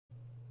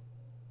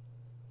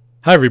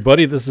Hi,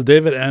 everybody. This is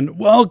David, and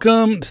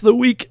welcome to the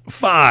Week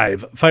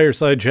 5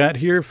 Fireside Chat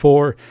here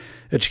for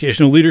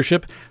Educational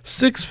Leadership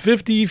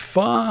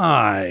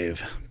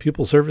 655,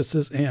 Pupil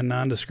Services and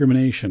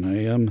Non-Discrimination.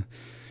 I am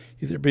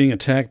either being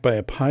attacked by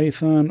a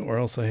python or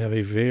else I have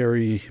a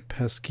very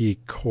pesky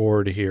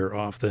cord here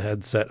off the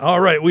headset. All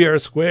right, we are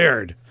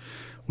squared.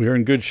 We are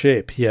in good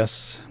shape.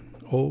 Yes.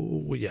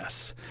 Oh,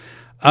 yes.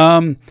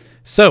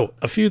 So,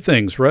 a few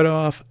things right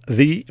off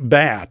the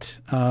bat.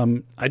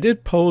 I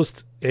did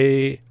post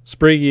a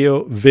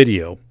Spragueo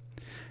video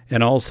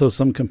and also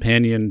some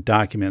companion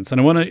documents.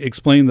 And I want to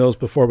explain those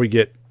before we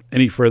get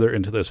any further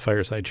into this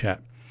fireside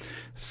chat.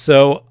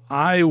 So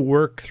I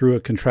work through a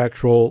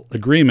contractual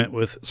agreement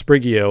with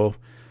Spragueo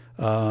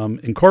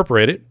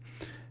Incorporated.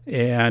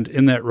 And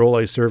in that role,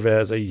 I serve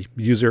as a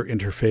user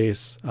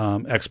interface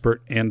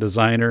expert and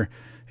designer,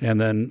 and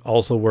then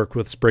also work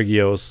with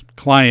Spragueo's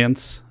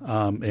clients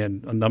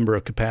and a number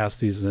of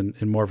capacities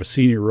in more of a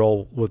senior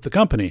role with the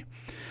company.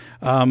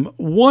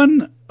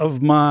 One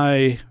of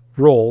my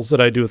roles that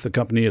I do with the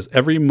company is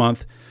every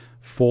month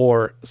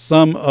for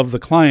some of the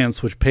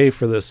clients which pay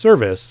for this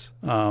service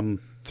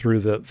through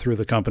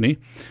the company,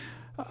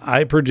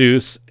 I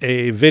produce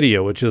a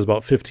video which is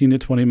about 15 to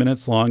 20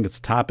 minutes long. It's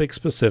topic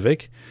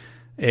specific.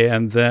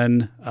 And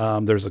then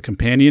there's a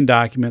companion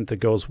document that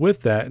goes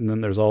with that. And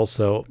then there's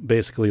also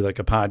basically like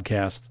a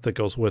podcast that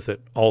goes with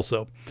it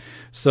also.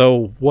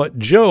 So what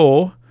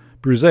Joe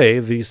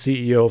Bruze, the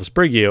CEO of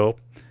Spragueo,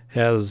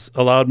 has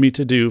allowed me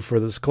to do for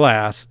this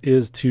class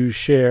is to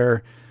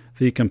share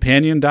the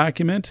companion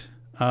document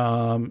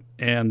and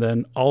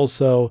then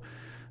also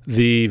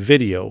the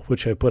video,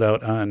 which I put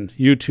out on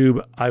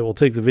YouTube. I will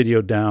take the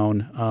video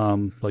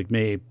down like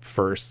May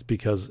 1st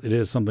because it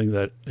is something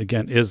that,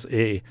 again, is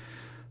a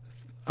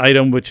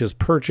item which is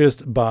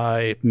purchased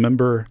by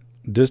member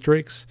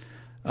districts.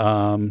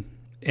 And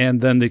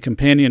then the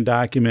companion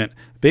document,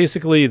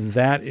 basically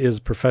that is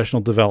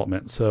professional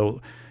development.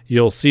 So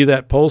you'll see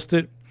that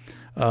posted.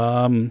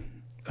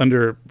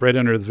 Right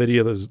under the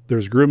video,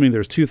 there's grooming.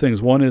 There's two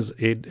things. One is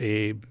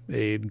a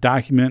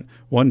document,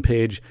 one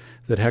page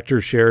that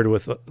Hector shared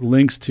with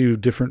links to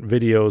different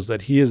videos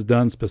that he has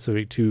done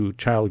specific to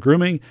child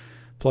grooming,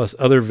 plus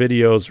other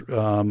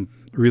videos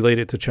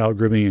related to child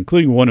grooming,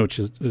 including one which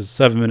is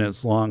 7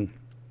 minutes long,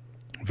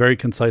 very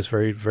concise,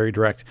 very, very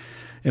direct.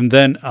 And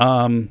then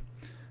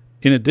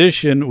in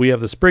addition, we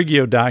have the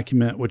Spragueo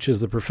document, which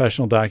is the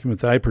professional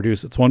document that I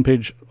produce. It's one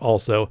page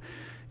also.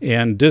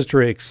 And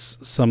districts,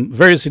 some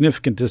very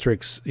significant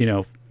districts,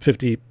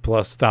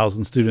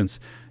 50,000+ students,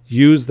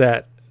 use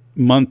that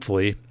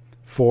monthly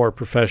for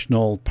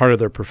part of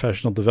their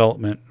professional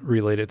development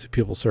related to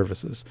pupil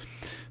services.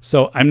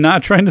 So I'm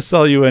not trying to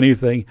sell you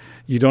anything.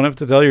 You don't have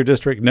to tell your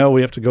district, no,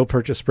 we have to go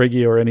purchase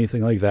Spragueo or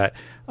anything like that.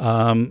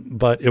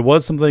 But it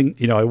was something,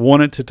 I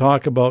wanted to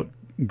talk about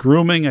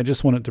grooming. I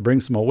just wanted to bring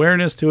some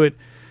awareness to it.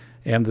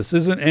 And this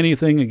isn't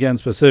anything, again,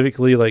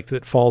 specifically like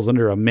that falls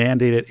under a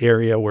mandated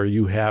area where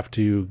you have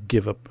to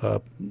give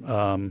a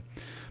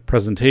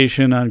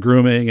presentation on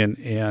grooming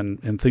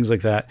and things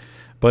like that.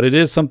 But it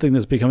is something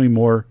that's becoming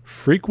more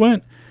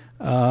frequent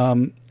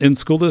in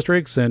school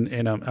districts.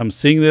 And I'm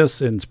seeing this,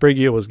 and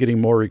Spragueo was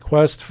getting more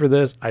requests for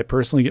this. I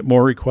personally get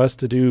more requests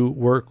to do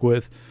work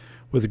with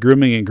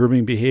grooming and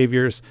grooming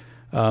behaviors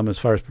as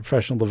far as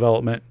professional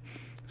development.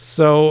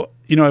 So,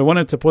 I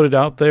wanted to put it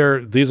out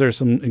there. These are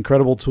some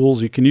incredible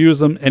tools. You can use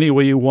them any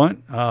way you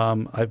want.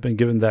 I've been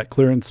given that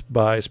clearance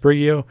by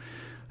Spragueo.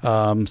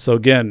 So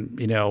again,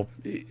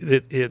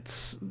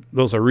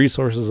 those are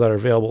resources that are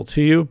available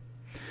to you.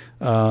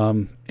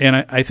 And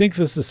I think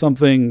this is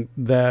something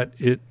that,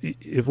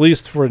 at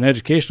least for an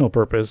educational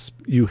purpose,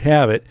 you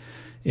have it.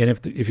 And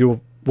if you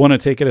want to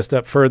take it a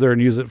step further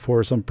and use it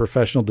for some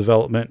professional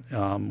development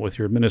with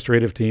your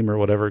administrative team or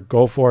whatever,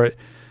 go for it.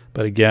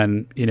 But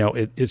again,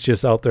 it's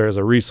just out there as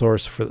a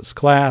resource for this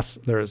class.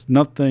 There is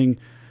nothing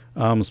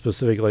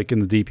specific like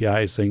in the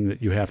DPI saying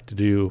that you have to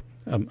do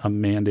a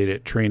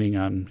mandated training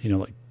on,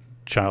 like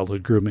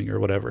childhood grooming or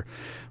whatever.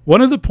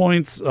 One of the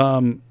points,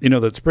 that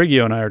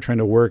Spragueo and I are trying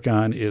to work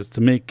on is to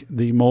make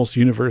the most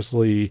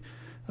universally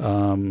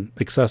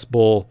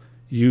accessible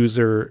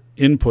user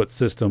input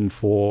system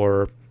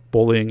for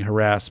bullying,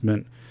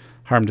 harassment,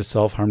 harm to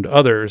self, harm to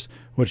others,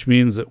 which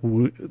means that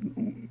we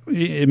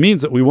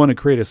want to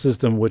create a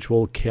system which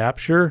will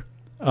capture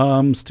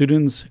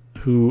students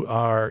who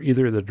are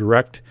either the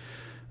direct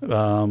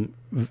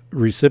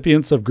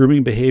recipients of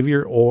grooming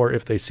behavior, or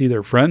if they see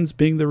their friends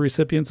being the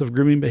recipients of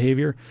grooming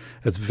behavior.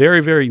 It's very,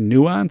 very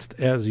nuanced,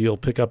 as you'll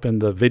pick up in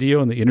the video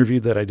and the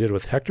interview that I did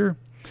with Hector.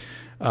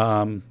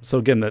 So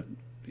again, that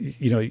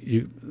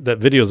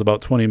video is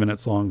about 20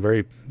 minutes long,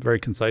 very, very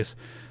concise.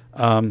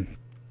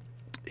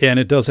 And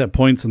it does have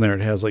points in there.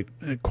 It has like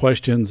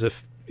questions.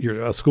 If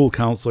you're a school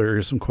counselor,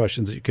 here's some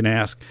questions that you can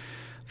ask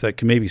that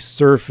can maybe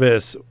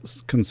surface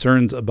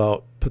concerns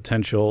about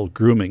potential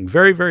grooming.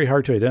 Very, very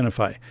hard to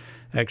identify.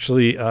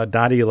 Actually,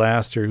 Dottie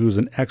Laster, who's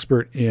an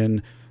expert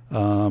in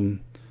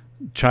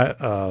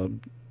child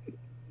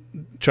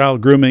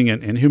grooming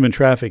and human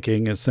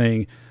trafficking, is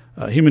saying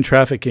human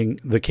trafficking,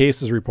 the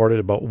case is reported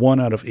about 1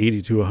 out of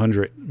 80 to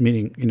 100,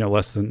 meaning,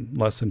 less than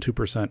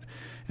 2%.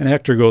 And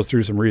Hector goes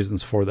through some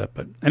reasons for that.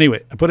 But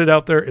anyway, I put it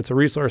out there. It's a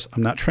resource.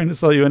 I'm not trying to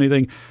sell you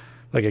anything.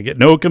 Like, I get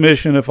no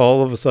commission if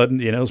all of a sudden,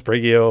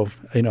 Spragueo,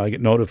 I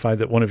get notified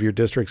that one of your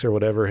districts or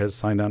whatever has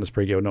signed on to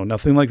Spragueo. No,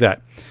 nothing like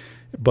that.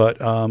 But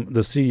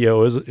the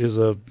CEO is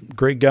a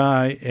great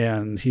guy,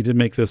 and he did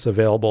make this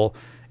available.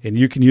 And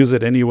you can use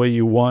it any way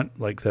you want.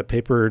 Like, that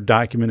paper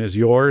document is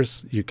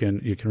yours. You can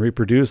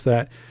reproduce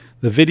that.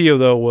 The video,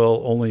 though,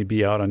 will only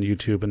be out on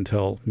YouTube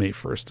until May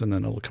 1st, and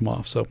then it'll come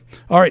off. So,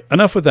 all right,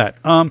 enough with that.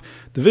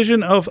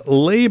 Division of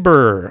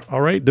Labor.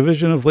 All right,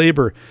 Division of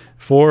Labor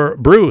for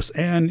Bruce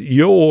and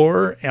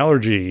your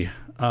allergy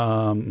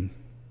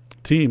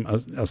team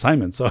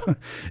assignment. So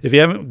if you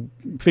haven't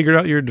figured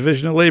out your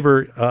Division of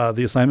Labor,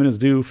 the assignment is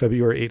due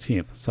February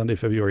 18th, Sunday,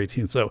 February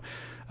 18th. So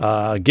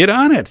get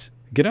on it.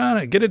 Get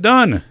it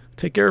done.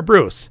 Take care of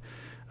Bruce.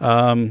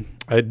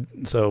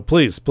 So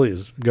please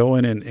go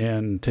in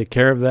and take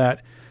care of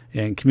that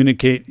and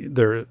communicate.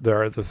 There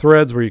are the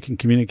threads where you can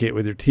communicate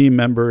with your team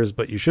members,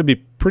 but you should be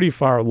pretty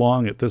far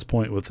along at this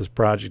point with this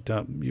project.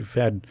 You've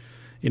had,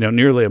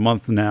 nearly a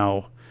month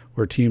now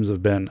where teams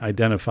have been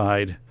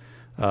identified.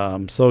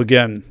 So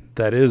again,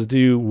 that is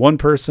due one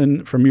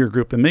person from your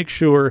group, and make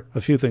sure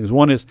a few things.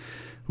 One is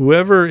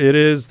whoever it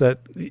is that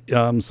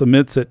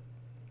submits it,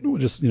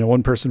 just,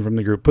 one person from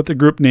the group, put the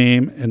group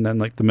name and then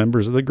like the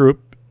members of the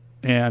group.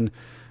 And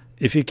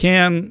if you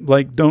can,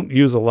 don't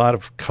use a lot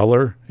of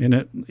color in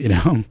it,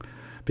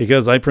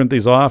 because I print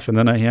these off and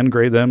then I hand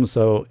grade them.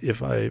 So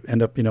if I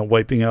end up,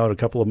 wiping out a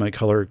couple of my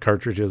color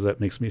cartridges, that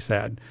makes me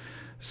sad.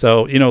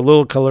 So, a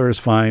little color is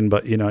fine,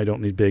 but, I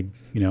don't need big,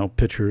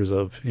 pictures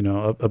of,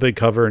 a big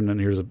cover. And then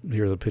here's a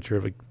picture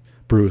of a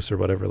Bruce or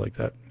whatever like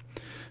that.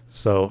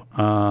 So,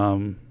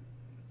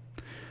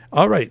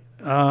 all right.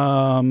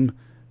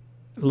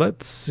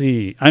 Let's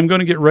see. I'm going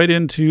to get right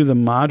into the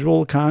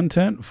module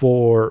content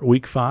for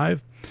week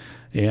 5.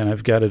 And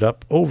I've got it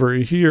up over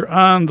here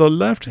on the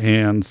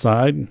left-hand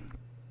side.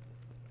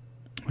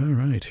 All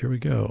right, here we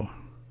go.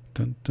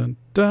 Dun, dun,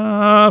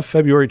 dun.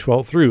 February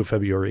 12th through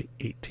February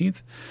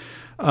 18th.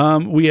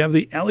 We have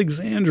the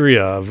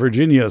Alexandria,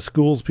 Virginia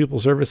Schools Pupil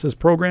Services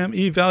Program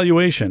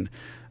Evaluation.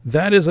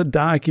 That is a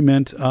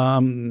document.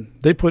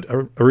 They put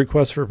a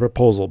request for a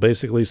proposal,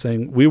 basically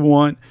saying we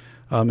want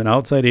an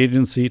outside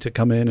agency to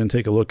come in and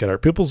take a look at our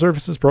pupil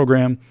services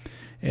program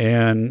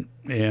and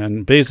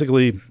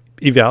basically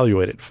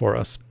evaluate it for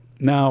us.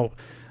 Now,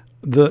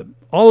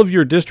 all of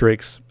your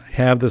districts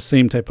have the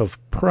same type of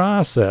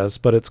process,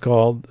 but it's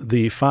called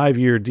the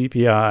 5-year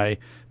DPI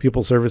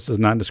Pupil Services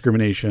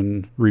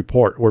Non-Discrimination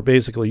Report, where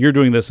basically you're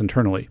doing this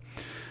internally.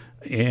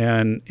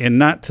 And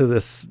not to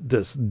this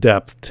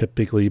depth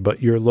typically,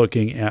 but you're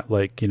looking at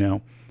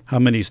how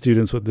many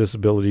students with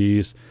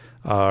disabilities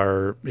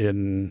are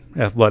in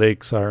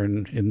athletics, are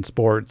in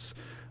sports,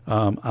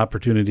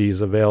 opportunities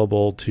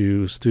available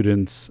to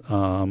students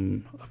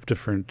of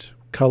different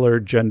color,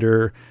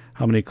 gender,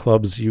 how many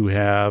clubs you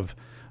have,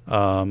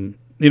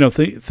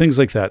 things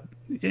like that.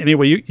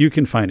 Anyway, you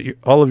can find it.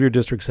 All of your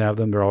districts have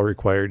them. They're all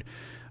required.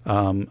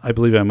 I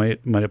believe I might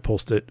have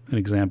posted an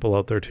example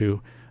out there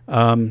too.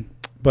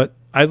 But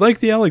I like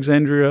the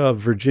Alexandria,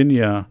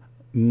 Virginia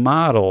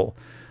model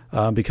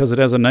because it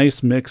has a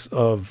nice mix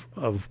of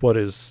what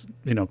is,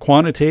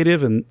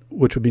 quantitative, and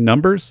which would be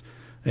numbers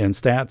and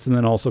stats, and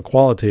then also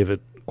qualitative,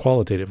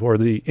 or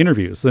the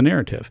interviews, the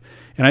narrative.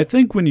 And I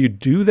think when you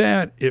do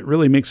that, it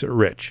really makes it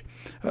rich.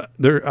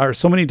 There are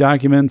so many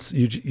documents.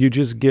 You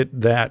just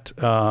get that.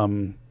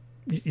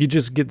 You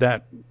just get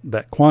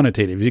that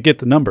quantitative. You get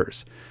the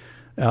numbers.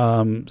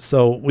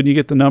 So when you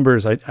get the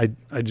numbers, I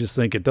just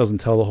think it doesn't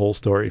tell the whole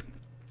story.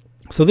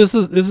 So this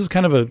is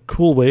kind of a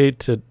cool way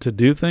to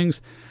do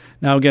things.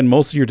 Now, again,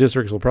 most of your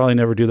districts will probably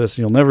never do this, and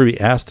you'll never be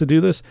asked to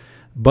do this.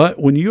 But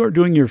when you are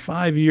doing your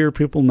 5-year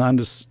pupil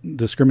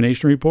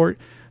non-discrimination report,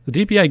 the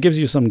DPI gives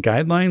you some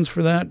guidelines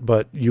for that,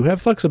 but you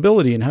have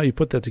flexibility in how you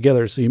put that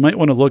together. So you might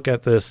want to look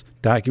at this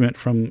document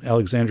from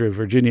Alexandria,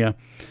 Virginia,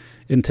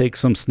 and take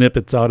some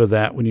snippets out of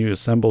that when you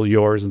assemble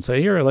yours and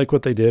say, here, I like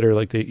what they did, or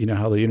like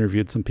how they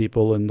interviewed some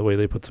people and the way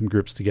they put some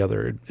groups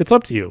together. It's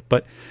up to you.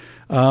 But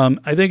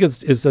I think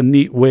it's a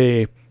neat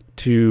way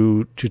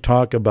to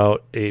talk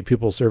about a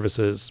pupil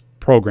services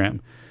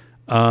program.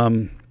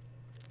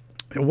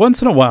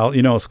 Once in a while,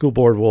 a school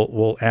board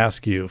will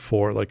ask you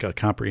for like a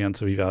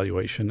comprehensive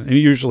evaluation. And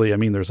usually,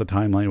 there's a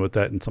timeline with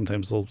that. And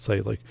sometimes they'll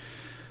say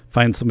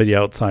find somebody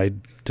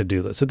outside to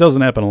do this. It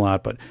doesn't happen a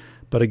lot, but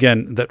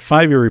again, that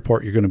 5-year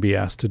report you're going to be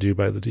asked to do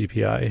by the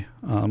DPI.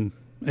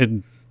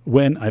 And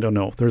when, I don't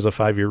know, there's a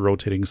 5-year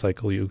rotating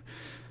cycle. You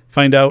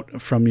find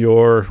out from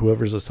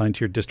whoever's assigned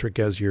to your district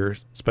as your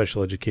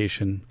special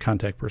education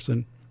contact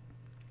person.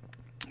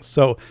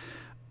 So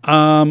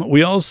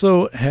we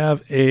also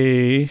have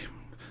a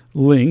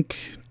link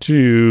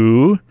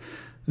to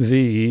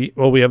we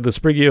have the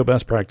Spragueo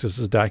best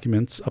practices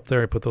documents up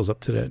there. I put those up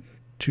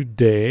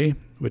today,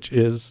 which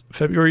is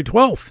February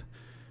 12th,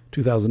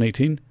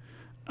 2018.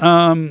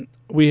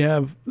 We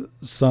have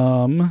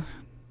some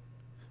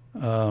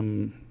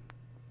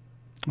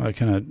I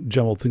kind of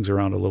jumbled things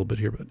around a little bit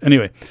here, but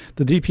anyway,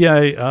 the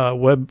DPI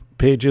web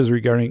pages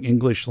regarding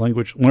English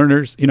language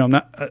learners, you know, I'm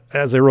not,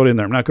 as I wrote in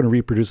there, I'm not going to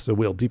reproduce the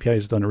wheel. DPI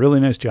has done a really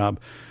nice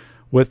job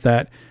with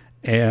that,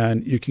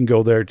 and you can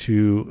go there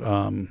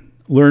to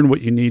learn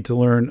what you need to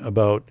learn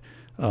about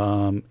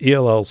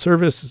ELL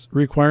service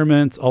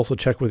requirements. Also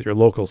check with your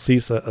local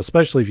CISA,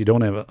 especially if you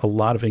don't have a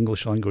lot of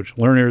English language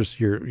learners.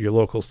 Your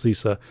local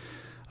CISA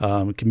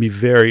can be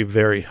very,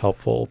 very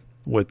helpful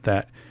with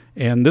that.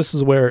 And this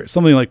is where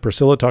something like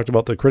Priscilla talked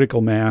about the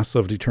critical mass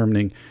of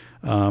determining,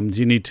 do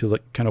you need to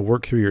kind of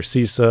work through your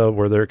CISA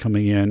where they're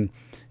coming in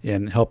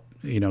and help,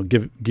 you know,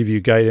 give you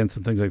guidance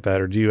and things like that,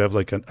 or do you have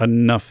like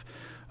enough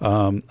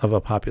of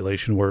a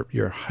population where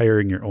you're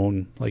hiring your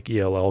own like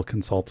ELL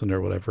consultant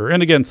or whatever?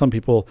 And again, some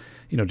people,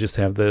 you know, just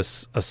have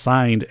this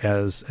assigned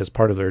as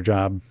part of their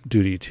job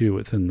duty too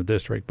within the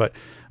district. But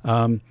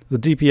the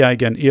DPI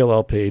again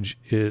ELL page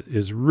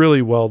is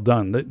really well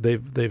done.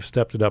 They've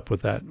stepped it up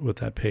with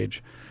that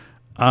page.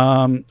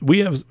 We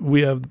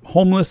have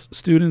homeless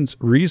students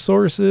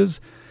resources.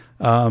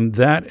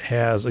 That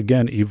has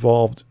again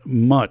evolved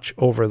much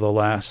over the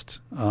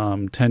last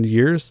 10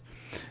 years.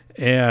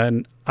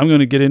 And I'm going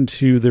to get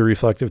into the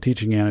reflective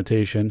teaching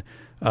annotation.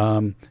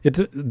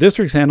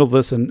 Districts handle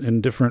this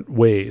in different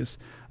ways.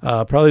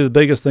 Probably the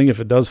biggest thing, if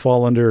it does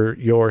fall under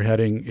your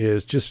heading,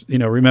 is just, you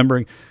know,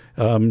 remembering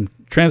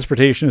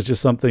transportation is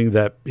just something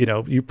that, you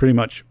know, you pretty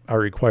much are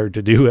required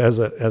to do as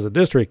a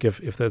district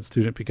if that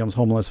student becomes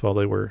homeless while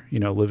they were, you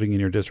know, living in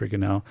your district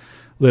and now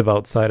live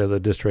outside of the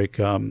district.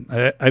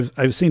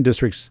 I've seen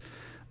districts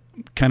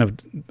kind of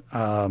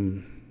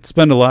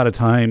spend a lot of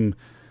time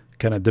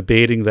kind of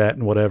debating that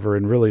and whatever,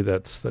 and really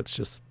that's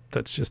just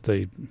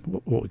a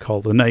what we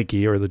call the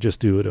Nike or the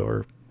just do it,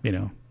 or, you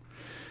know,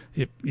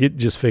 you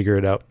just figure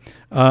it out.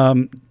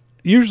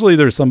 Usually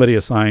there's somebody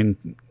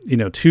assigned, you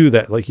know, to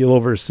that, like you'll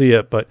oversee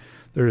it, but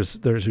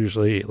there's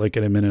usually like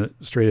an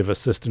administrative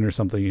assistant or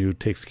something who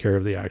takes care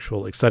of the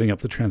actual, like setting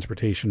up the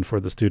transportation for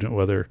the student,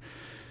 whether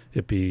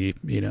it be,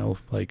 you know,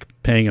 like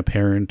paying a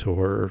parent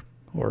or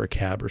a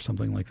cab or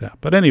something like that.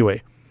 But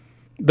anyway,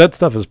 that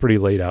stuff is pretty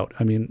laid out.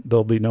 I mean,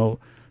 there'll be no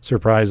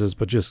surprises,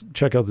 but just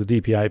check out the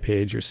DPI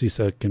page. Your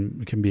CISA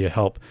can be a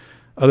help.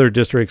 Other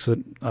districts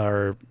that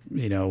are,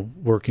 you know,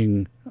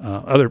 working,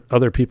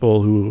 other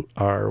people who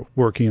are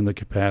working in the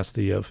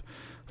capacity of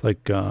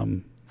like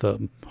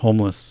the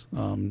homeless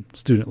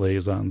student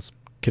liaisons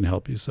can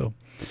help you. So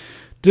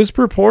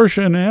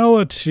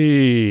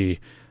disproportionality.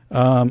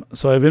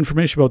 So I have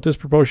information about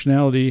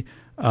disproportionality.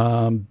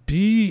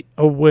 Be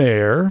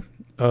aware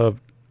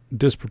of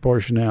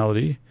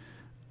disproportionality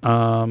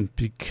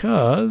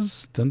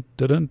because yes,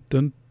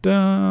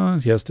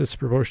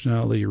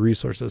 disproportionality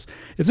resources.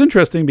 It's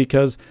interesting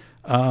because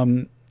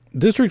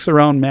districts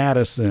around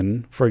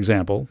Madison, for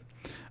example,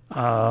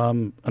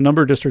 a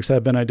number of districts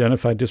have been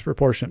identified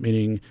disproportionate,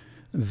 meaning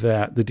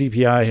that the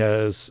DPI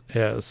has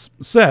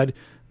said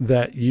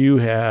that you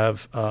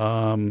have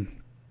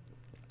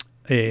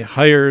a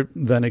higher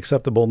than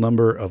acceptable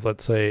number of,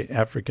 let's say,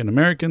 African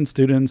American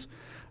students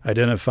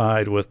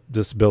identified with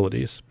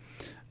disabilities.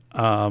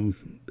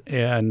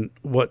 And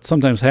what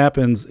sometimes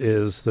happens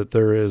is that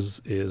there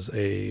is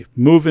a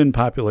move-in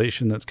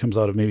population that comes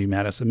out of maybe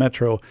Madison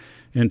Metro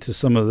into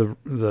some of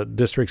the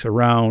districts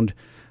around,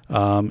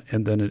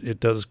 and then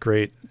it does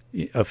create,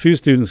 a few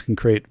students can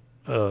create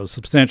a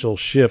substantial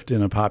shift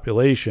in a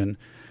population.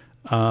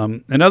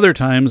 And other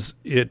times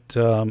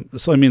so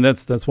I mean,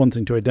 that's one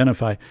thing to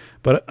identify,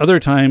 but other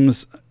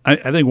times,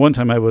 I think one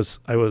time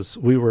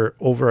we were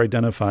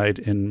over-identified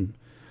in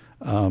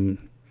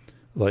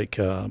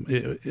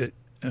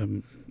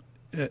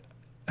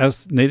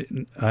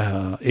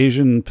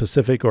Asian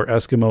Pacific or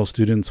Eskimo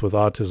students with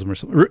autism or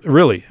something.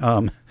 Really,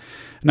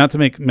 not to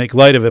make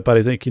light of it, but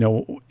I think, you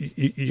know,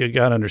 you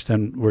got to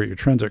understand where your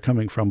trends are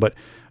coming from. But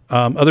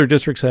other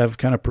districts have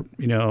kind of,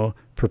 you know,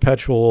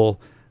 perpetual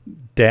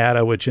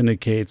data which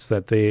indicates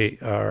that they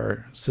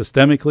are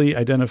systemically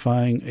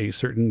identifying a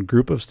certain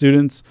group of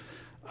students,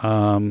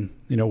 you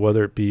know,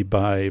 whether it be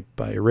by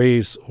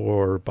race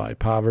or by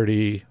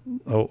poverty,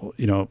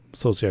 you know,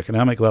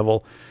 socioeconomic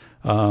level,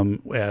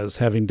 as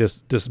having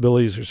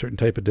disabilities or certain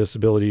type of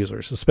disabilities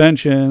or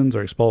suspensions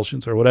or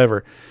expulsions or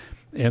whatever.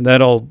 And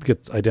that all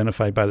gets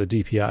identified by the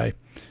DPI.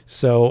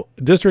 So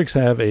districts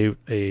have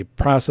a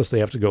process they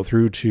have to go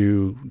through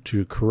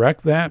to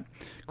correct that,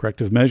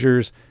 corrective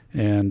measures.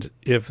 And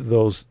if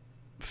those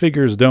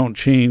figures don't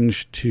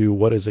change to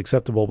what is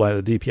acceptable by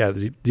the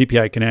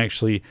DPI can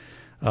actually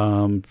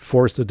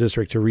force the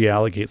district to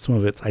reallocate some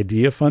of its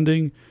IDEA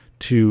funding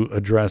to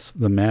address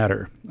the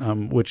matter,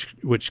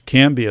 which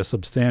can be a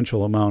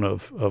substantial amount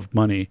of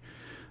money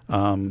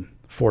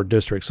for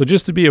districts. So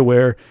just to be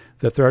aware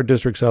that there are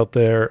districts out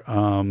there,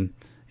 and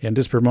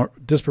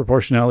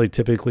disproportionality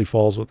typically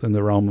falls within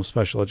the realm of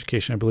special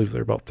education. I believe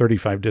there are about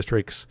 35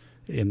 districts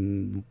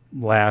in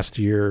last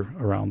year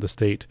around the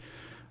state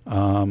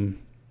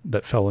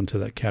that fell into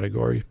that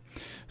category.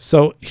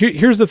 So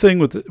here's the thing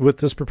with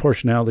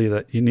disproportionality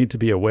that you need to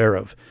be aware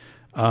of.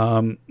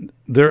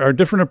 There are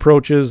different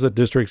approaches that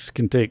districts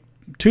can take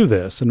to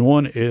this, and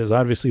one is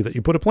obviously that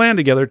you put a plan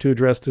together to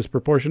address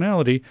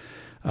disproportionality,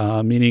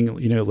 meaning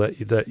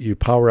that you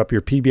power up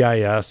your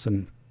PBIS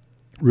and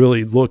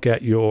really look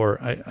at your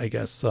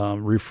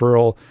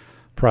referral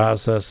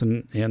process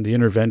and the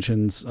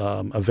interventions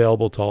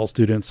available to all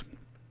students.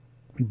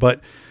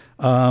 But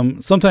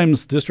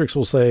sometimes districts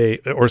will say,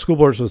 or school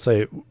boards will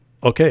say,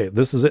 okay,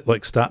 this is it,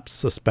 like stop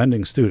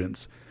suspending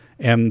students.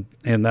 And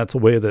that's a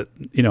way that,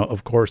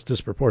 of course,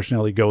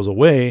 disproportionality goes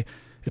away.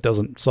 It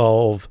doesn't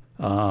solve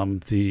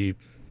the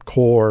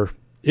core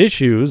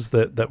issues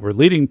that were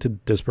leading to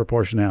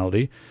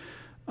disproportionality.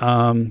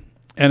 And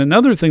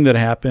another thing that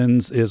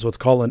happens is what's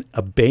called an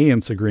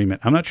abeyance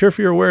agreement. I'm not sure if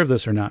you're aware of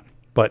this or not,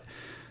 but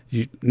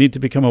you need to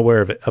become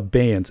aware of it.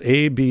 Abeyance,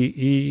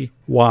 ABEYANCE,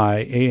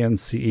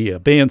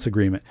 abeyance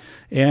agreement.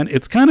 And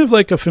it's kind of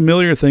like a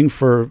familiar thing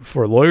for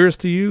lawyers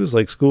to use,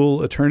 like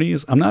school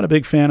attorneys. I'm not a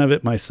big fan of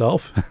it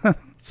myself,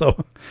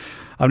 so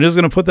I'm just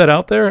going to put that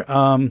out there.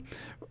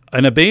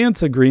 An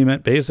abeyance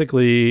agreement,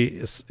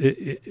 basically,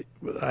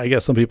 I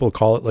guess some people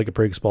call it like a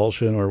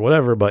pre-expulsion or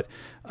whatever, but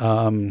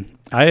I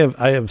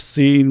have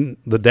seen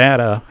the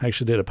data. I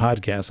actually did a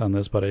podcast on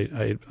this, but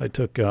I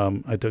took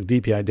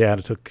DPI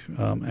data,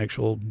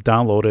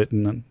 download it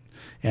and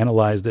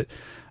analyzed it.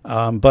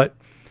 But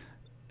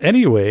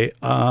anyway,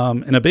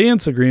 an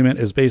abeyance agreement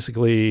is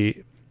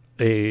basically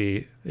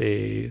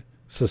a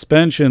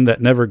suspension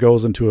that never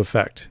goes into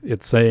effect.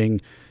 It's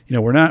saying,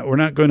 we're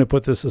not going to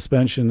put this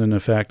suspension in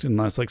effect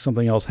unless like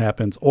something else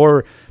happens.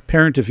 Or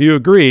parent, if you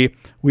agree,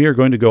 we are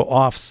going to go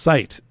off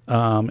site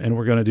and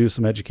we're going to do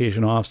some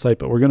education off site,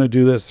 but we're going to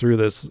do this through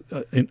this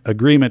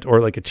agreement or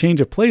like a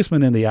change of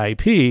placement in the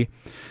IP.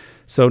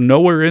 So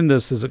nowhere in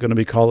this is it going to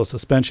be called a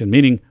suspension,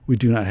 meaning we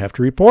do not have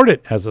to report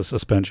it as a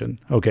suspension.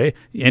 Okay.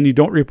 And you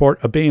don't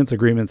report abeyance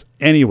agreements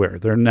anywhere.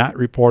 They're not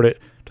reported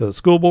to the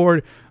school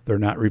board. They're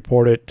not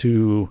reported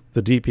to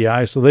the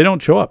DPI. So they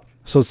don't show up.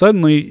 So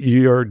suddenly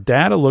your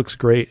data looks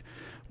great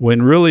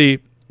when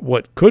really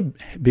what could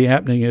be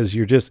happening is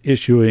you're just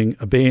issuing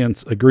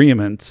abeyance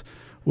agreements,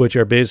 which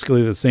are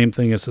basically the same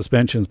thing as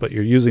suspensions, but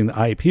you're using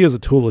the IP as a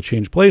tool to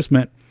change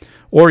placement,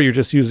 or you're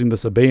just using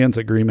this abeyance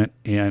agreement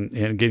and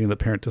getting the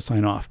parent to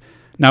sign off.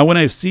 Now, when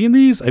I've seen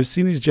these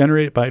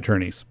generated by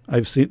attorneys.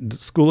 I've seen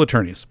school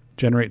attorneys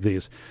generate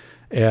these,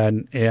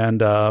 and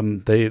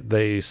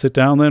they sit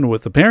down then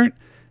with the parent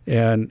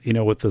and,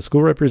 with the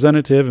school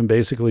representative and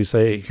basically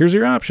say, here's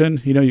your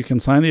option. You can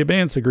sign the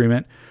abeyance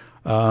agreement,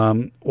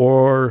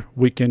 or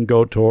we can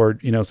go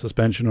toward,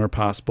 suspension or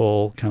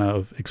possible kind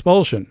of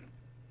expulsion.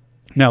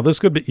 Now, this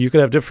could be, you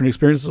could have different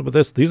experiences with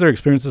this. These are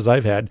experiences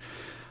I've had.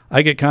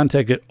 I get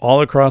contacted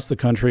all across the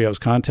country. I was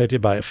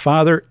contacted by a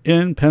father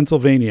in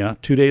Pennsylvania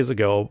 2 days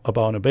ago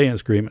about an abeyance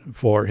agreement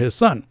for his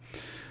son.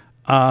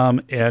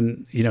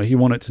 And he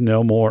wanted to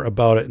know more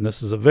about it. And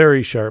this is a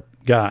very sharp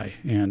guy,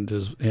 and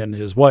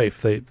his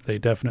wife, they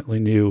definitely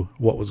knew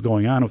what was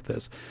going on with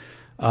this.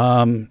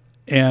 And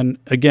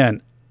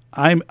again,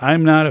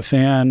 I'm not a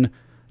fan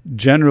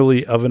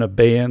generally of an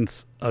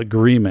abeyance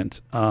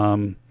agreement.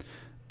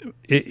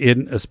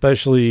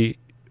 Especially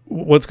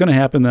what's going to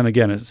happen then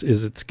again is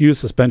it skews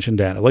suspension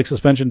data. Like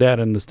suspension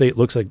data in the state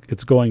looks like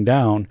it's going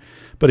down,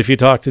 but if you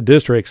talk to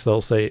districts,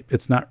 they'll say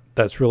it's not.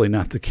 That's really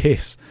not the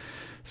case.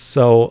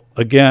 So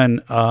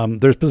again,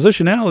 there's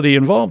positionality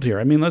involved here.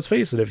 I mean, let's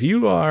face it. If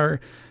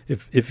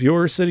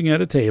you're sitting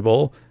at a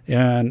table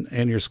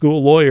and your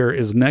school lawyer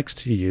is next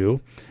to you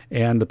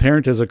and the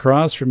parent is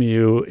across from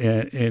you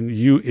and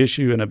you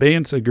issue an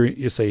abeyance agreement,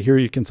 you say, here,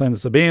 you can sign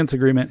this abeyance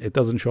agreement. It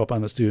doesn't show up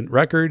on the student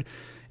record.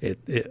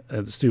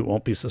 The student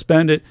won't be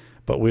suspended,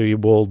 but we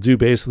will do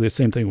basically the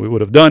same thing we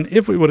would have done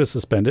if we would have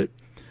suspended.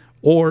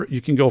 Or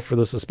you can go for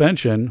the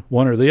suspension,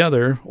 one or the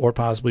other, or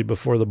possibly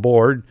before the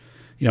board,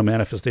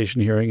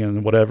 manifestation hearing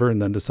and whatever,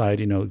 and then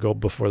decide, go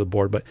before the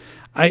board. But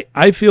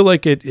I feel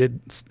like it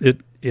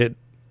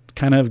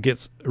kind of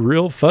gets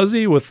real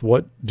fuzzy with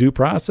what due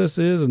process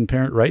is and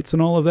parent rights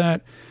and all of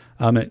that.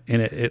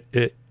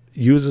 It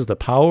uses the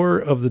power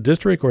of the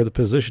district or the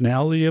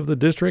positionality of the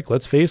district.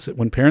 Let's face it,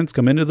 when parents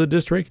come into the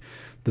district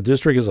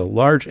is a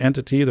large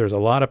entity. There's a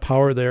lot of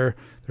power there.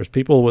 There's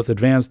people with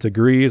advanced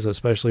degrees,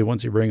 especially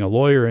once you bring a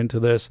lawyer into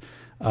this.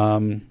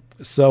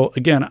 So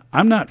again,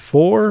 I'm not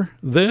for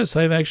this.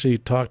 I've actually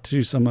talked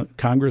to some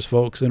Congress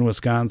folks in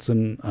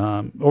Wisconsin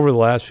over the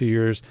last few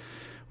years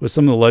with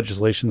some of the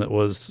legislation that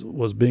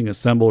was being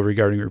assembled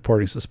regarding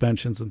reporting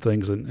suspensions and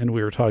things, and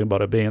we were talking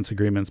about abeyance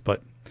agreements.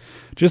 But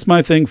just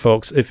my thing,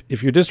 folks,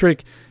 if your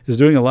district is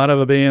doing a lot of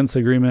abeyance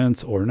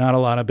agreements or not a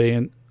lot of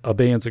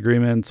abeyance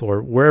agreements,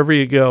 or wherever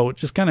you go,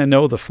 just kind of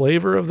know the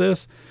flavor of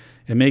this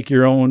and make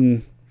your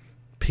own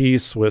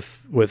peace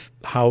with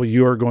how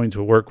you're going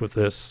to work with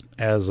this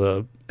as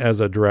a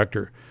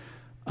director.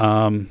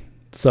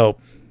 So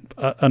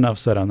enough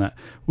said on that.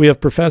 We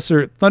have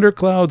Professor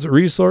Thundercloud's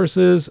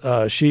resources.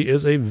 She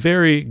is a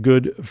very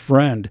good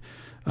friend.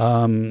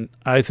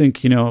 I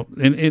think,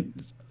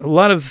 a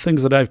lot of the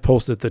things that I've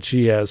posted that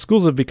she has,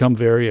 schools have become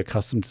very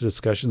accustomed to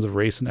discussions of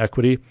race and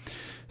equity.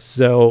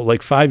 So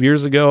like 5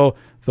 years ago,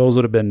 those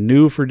would have been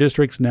new for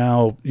districts.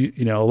 Now,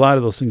 you know, a lot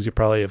of those things you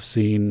probably have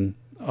seen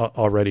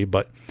already,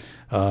 but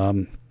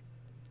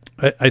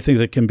I think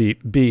that can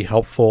be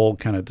helpful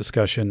kind of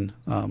discussion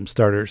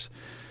starters.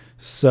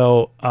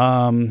 So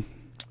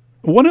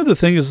one of the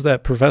things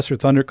that Professor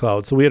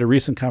Thundercloud, so we had a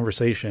recent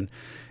conversation,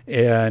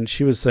 and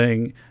she was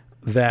saying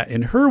that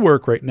in her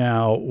work right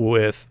now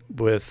with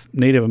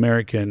Native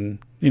American,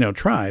 you know,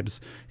 tribes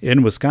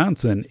in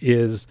Wisconsin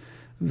is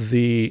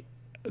the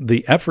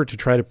effort to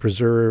try to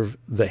preserve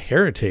the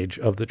heritage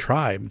of the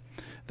tribe,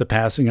 the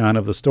passing on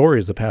of the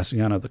stories, the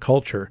passing on of the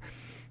culture.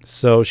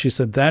 So she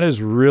said that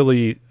is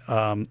really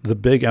the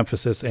big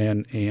emphasis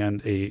and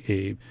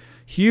a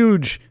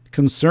huge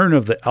concern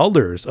of the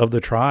elders of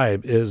the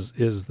tribe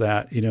is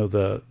that, you know,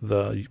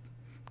 the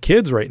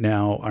kids right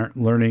now aren't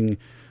learning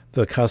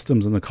the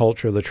customs and the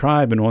culture of the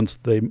tribe, and once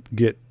they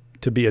get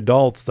to be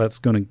adults, that's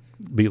going to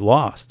be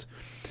lost.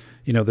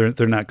 You know,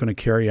 they're not going to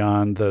carry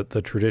on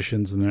the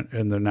traditions,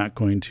 and they're not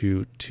going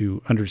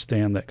to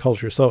understand that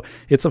culture. So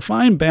it's a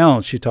fine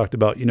balance. She talked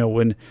about, you know,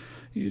 when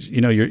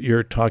you know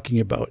you're talking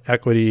about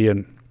equity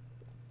and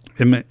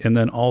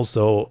then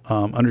also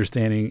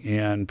understanding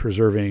and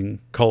preserving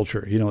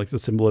culture, you know, like the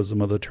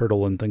symbolism of the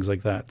turtle and things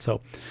like that.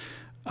 So,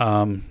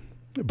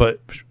 but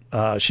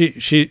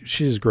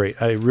she's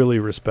great. I really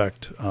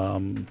respect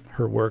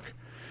her work.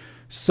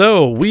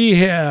 So we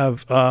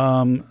have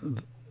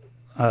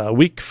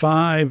week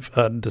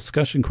 5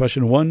 discussion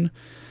question 1,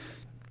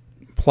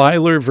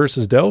 Plyler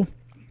versus Doe.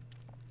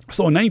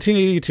 So in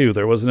 1982,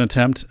 there was an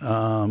attempt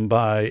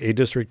by a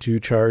district to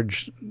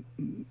charge,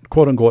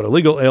 quote unquote,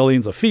 illegal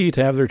aliens a fee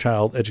to have their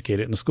child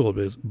educated in a school.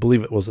 I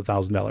believe it was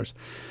 $1,000.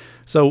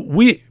 So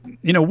we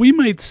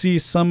might see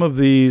some of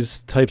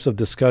these types of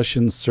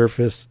discussions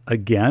surface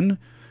again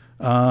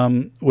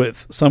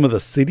with some of the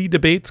city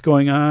debates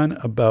going on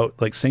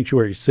about like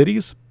sanctuary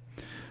cities.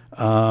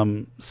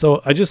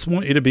 So I just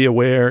want you to be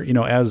aware, you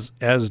know,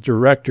 as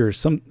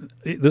directors,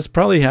 this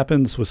probably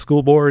happens with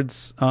school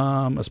boards,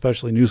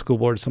 especially new school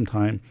boards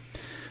sometime.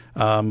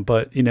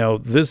 But you know,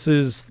 this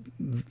is,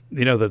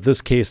 you know, that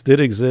this case did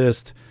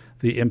exist,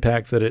 the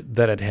impact that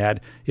it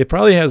had. It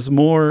probably has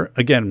more,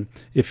 again,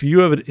 if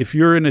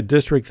you're in a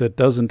district that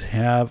doesn't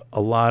have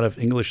a lot of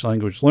English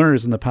language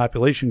learners and the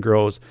population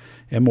grows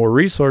and more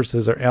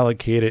resources are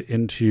allocated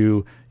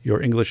into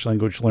your English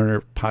language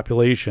learner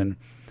population,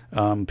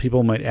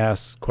 people might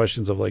ask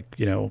questions of like,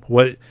 you know,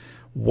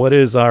 what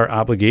is our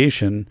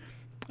obligation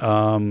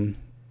in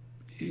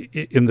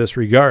this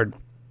regard?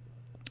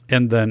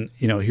 And then,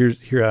 you know,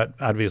 here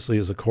obviously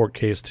is a court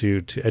case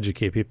to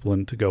educate people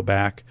and to go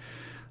back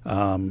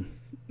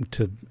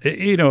to,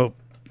 you know,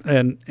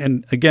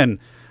 and again,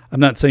 I'm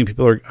not saying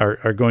people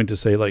are going to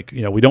say like,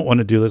 you know, we don't want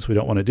to do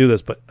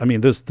this, but I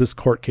mean, this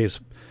court case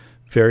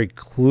very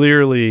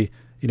clearly,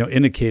 you know,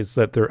 indicates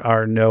that there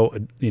are no,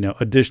 you know,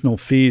 additional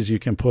fees you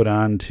can put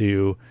on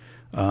to,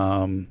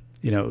 you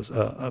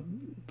know,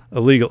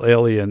 illegal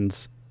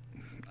aliens.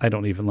 I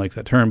don't even like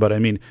that term, but I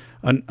mean,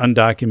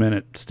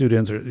 undocumented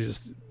students or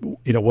just,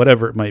 you know,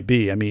 whatever it might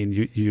be. I mean,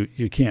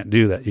 you can't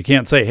do that. You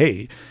can't say,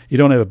 hey, you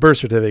don't have a birth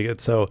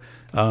certificate, so,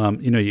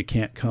 you know, you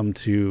can't come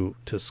to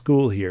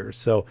school here.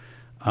 So,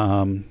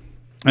 and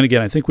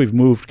again, I think we've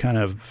moved kind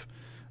of,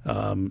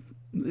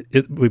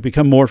 we've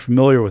become more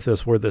familiar with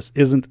this, where this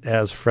isn't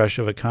as fresh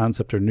of a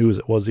concept or new as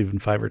it was even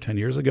 5 or 10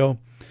 years ago.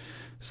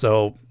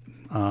 So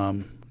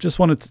just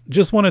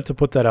wanted to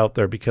put that out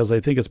there, because I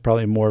think it's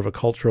probably more of a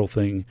cultural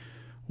thing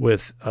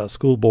with a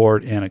school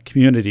board and a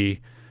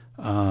community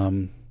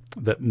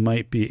that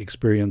might be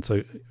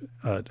experiencing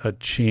a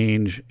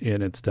change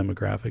in its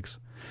demographics.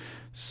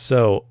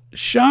 So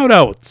shout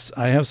outs.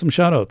 I have some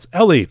shout outs.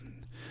 Ellie,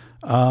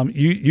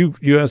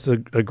 you asked a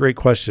great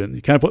question.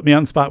 You kind of put me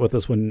on the spot with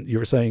this when you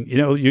were saying, you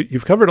know,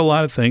 you've covered a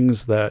lot of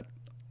things that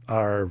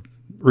are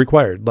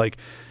required, like,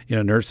 you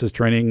know, nurses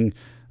training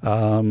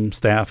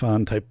staff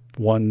on type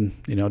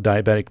 1, you know,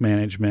 diabetic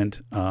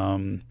management.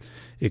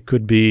 It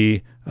could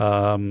be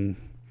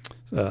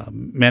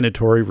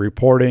mandatory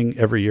reporting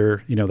every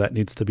year, you know, that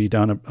needs to be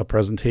done, a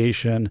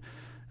presentation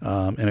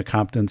and a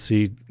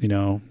competency, you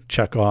know,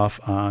 check off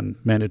on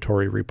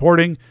mandatory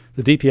reporting.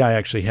 The DPI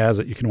actually has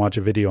it. You can watch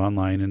a video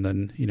online and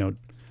then, you know,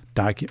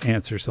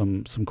 answer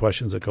some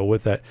questions that go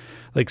with that.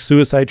 Like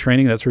suicide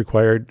training, that's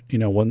required, you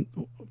know,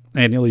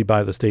 annually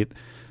by the state.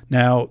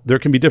 Now, there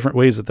can be different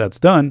ways that that's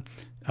done.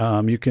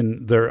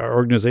 There are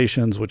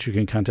organizations which you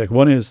can contact.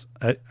 One is,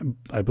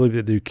 I believe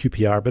they do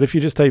QPR, but if you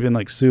just type in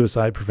like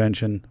suicide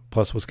prevention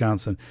plus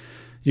Wisconsin,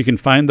 you can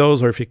find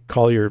those, or if you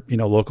call your, you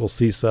know, local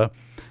CISA,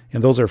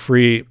 and those are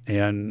free,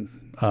 and,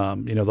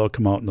 you know, they'll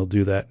come out and they'll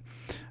do that.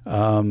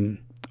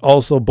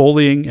 Also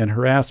bullying and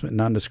harassment,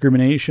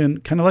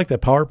 non-discrimination, kind of like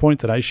that PowerPoint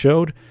that I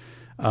showed,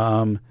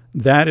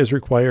 that is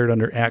required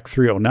under Act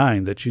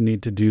 309, that you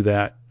need to do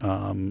that,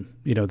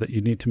 you know, that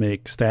you need to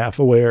make staff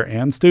aware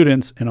and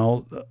students and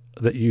all that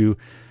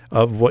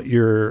of what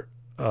your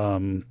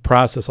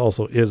process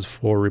also is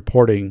for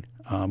reporting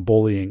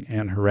bullying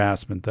and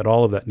harassment, that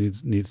all of that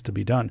needs to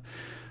be done.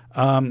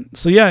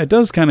 So yeah, it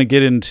does kind of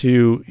get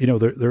into,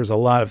 there's a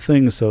lot of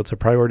things. So it's a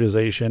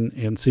prioritization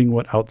and seeing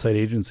what outside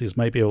agencies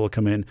might be able to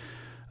come in.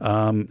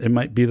 It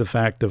might be the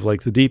fact of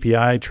like the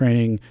DPI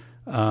training.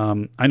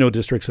 I know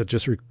districts that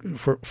just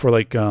for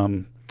like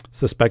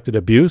suspected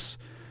abuse,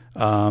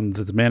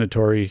 that the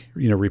mandatory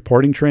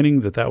reporting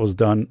training that was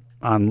done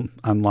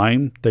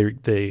online.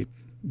 They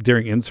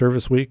during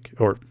in-service week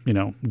or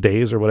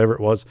days or whatever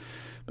it was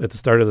at the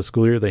start of the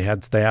school year, they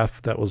had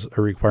staff that was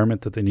a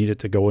requirement that they needed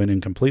to go in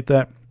and complete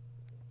that.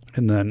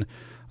 And then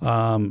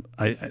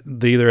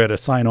they either had to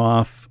sign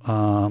off.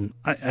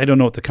 I don't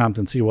know what the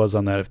competency was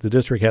on that. If the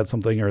district had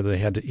something, or they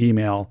had to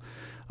email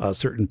a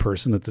certain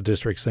person at the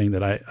district saying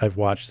that I've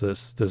watched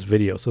this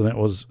video. So that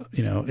was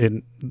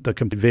in the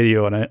complete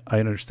video, and I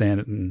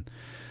understand it. And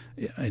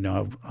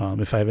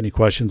if I have any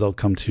questions, I'll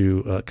come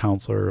to a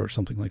counselor or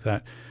something like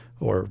that,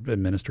 or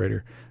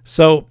administrator.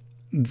 So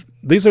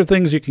these are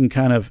things you can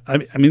kind of,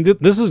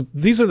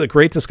 these are the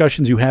great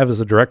discussions you have as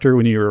a director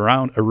when you're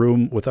around a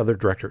room with other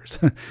directors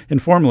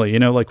informally,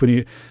 like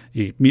when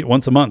you meet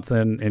once a month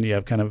and you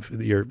have kind of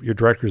your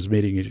director's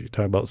meeting, you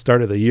talk about the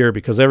start of the year,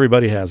 because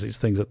everybody has these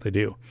things that they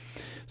do.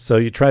 So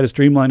you try to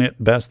streamline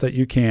it best that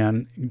you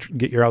can,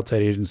 get your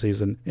outside agencies.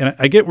 And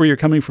I get where you're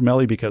coming from,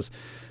 Ellie, because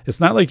it's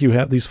not like you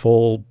have these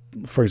full,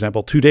 for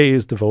example, 2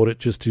 days devoted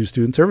just to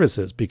student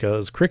services,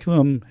 because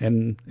curriculum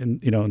and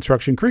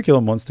instruction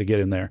curriculum wants to get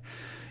in there.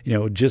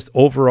 Just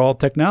overall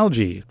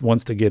technology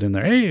wants to get in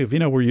there. Hey,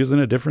 we're using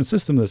a different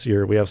system this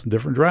year. We have some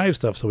different drive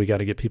stuff, so we got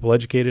to get people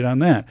educated on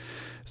that.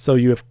 So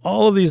you have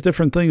all of these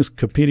different things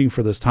competing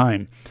for this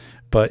time.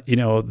 But,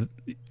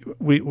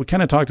 we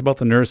kind of talked about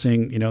the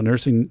nursing.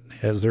 Nursing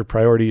has their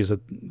priorities that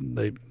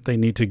they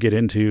need to get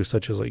into,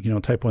 such as like,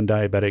 type 1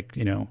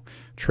 diabetic,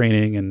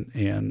 training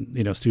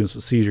and students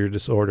with seizure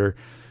disorder.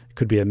 It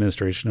could be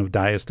administration of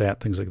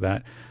diastat, things like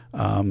that.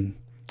 And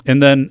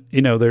then,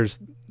 there's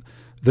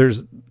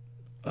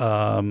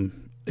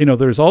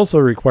also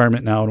a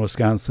requirement now in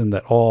Wisconsin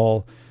that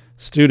all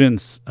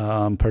students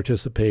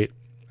participate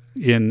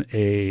in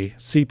a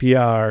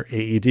CPR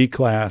AED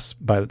class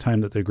by the time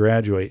that they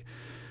graduate.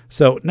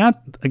 So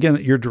not, again,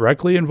 that you're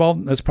directly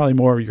involved. That's probably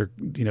more of your,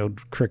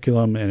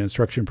 curriculum and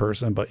instruction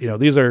person. But,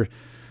 these are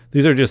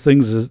just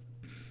things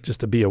just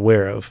to be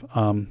aware of.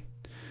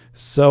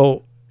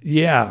 So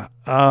yeah,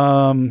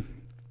 Elliot's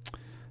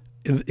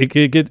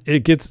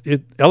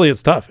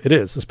tough. It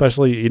is,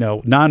 especially,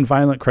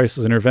 nonviolent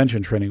crisis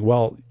intervention training.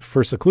 Well,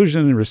 for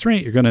seclusion and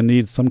restraint, you're going to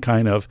need some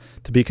kind of,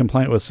 to be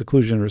compliant with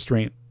seclusion and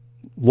restraint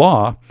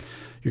law,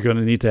 you're going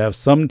to need to have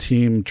some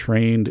team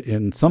trained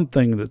in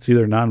something that's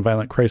either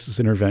nonviolent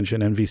crisis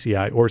intervention,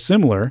 NVCI, or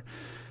similar.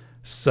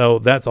 So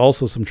that's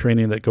also some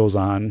training that goes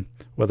on,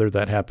 whether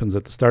that happens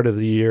at the start of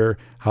the year,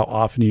 how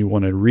often you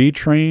want to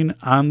retrain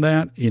on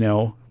that,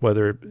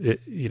 whether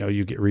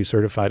you get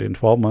recertified in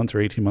 12 months or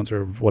 18 months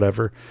or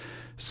whatever.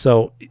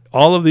 So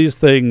all of these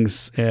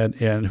things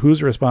and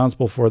who's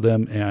responsible for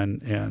them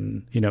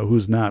and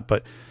who's not.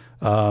 But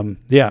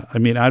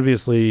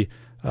obviously,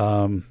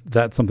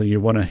 that's something you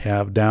want to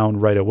have down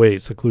right away,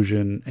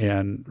 seclusion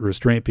and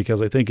restraint,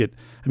 because I think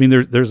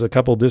there's a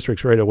couple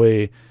districts right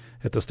away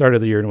at the start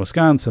of the year in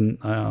Wisconsin,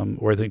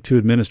 where I think 2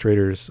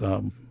 administrators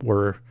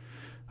were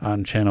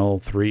on channel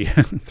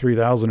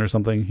 3000 or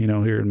something,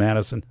 here in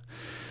Madison,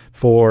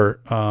 for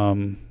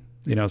some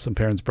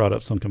parents brought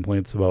up some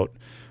complaints about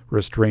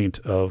restraint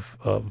of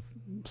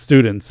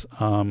students.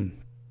 Again,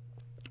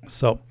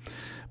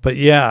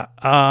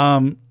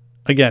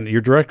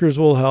 your directors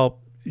will help.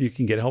 You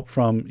can get help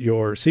from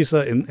your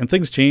CISA, and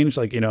things change.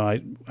 Like,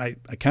 I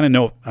kind of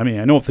know, I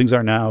know what things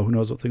are now. Who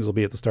knows what things will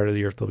be at the start of the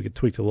year if they'll get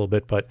tweaked a little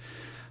bit. But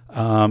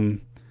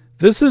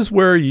this is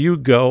where you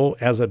go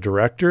as a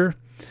director.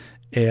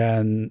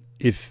 And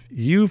if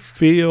you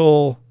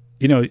feel,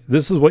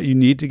 this is what you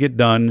need to get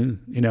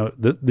done,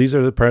 these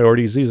are the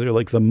priorities. These are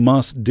like the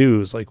must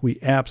do's. Like, we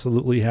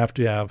absolutely have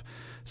to have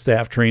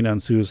staff trained on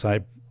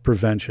suicide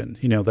prevention.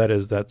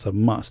 That's a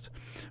must.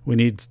 We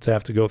need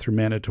staff to go through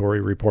mandatory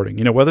reporting,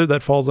 whether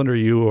that falls under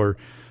you or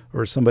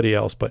somebody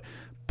else, but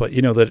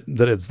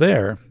that it's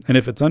there. And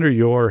if it's under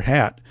your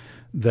hat,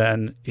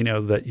 then,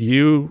 that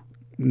you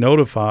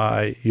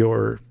notify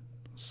your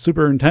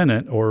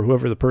superintendent or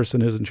whoever the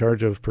person is in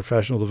charge of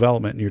professional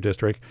development in your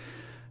district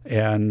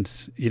and,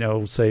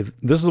 say,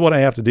 this is what I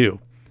have to do,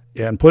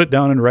 and put it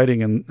down in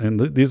writing. And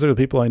these are the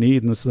people I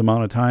need, and this is the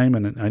amount of time,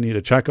 and I need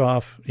a check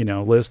off,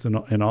 list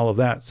and all of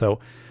that. So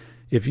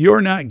if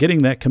you're not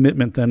getting that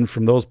commitment then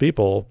from those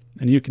people,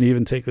 and you can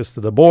even take this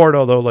to the board,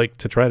 although like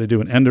to try to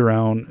do an end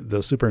around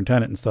the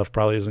superintendent and stuff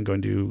probably isn't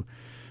going to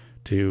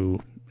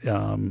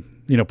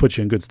put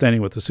you in good standing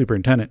with the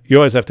superintendent. You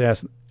always have to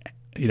ask,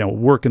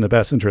 work in the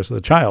best interest of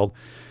the child.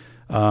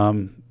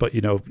 But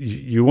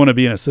you want to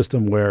be in a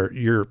system where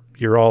you're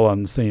all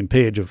on the same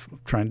page of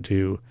trying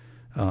to,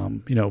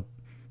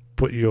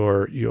 put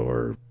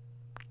your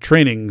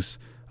trainings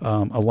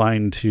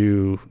aligned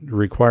to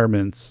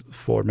requirements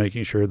for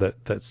making sure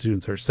that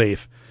students are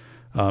safe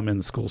in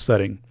the school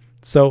setting.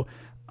 So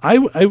I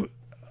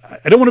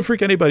don't want to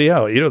freak anybody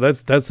out.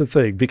 That's the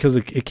thing, because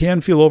it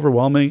can feel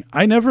overwhelming.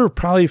 I never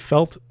probably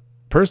felt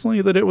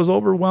personally that it was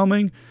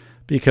overwhelming,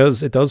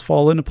 because it does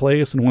fall into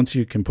place. And once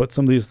you can put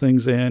some of these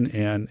things in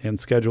and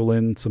schedule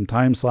in some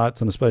time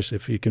slots, and especially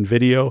if you can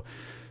video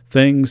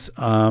things,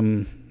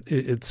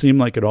 it seemed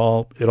like it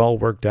all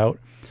worked out.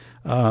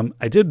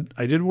 I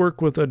did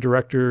work with a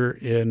director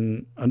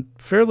in a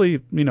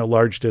fairly,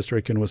 large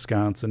district in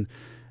Wisconsin,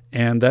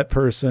 and that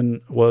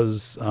person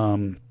was,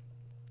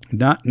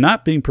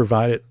 not being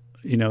provided,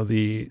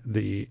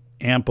 the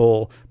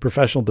ample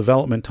professional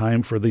development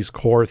time for these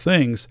core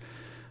things,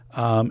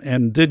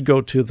 and did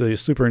go to the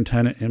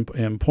superintendent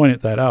and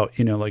pointed that out.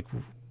 Like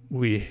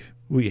we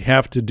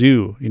have to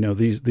do,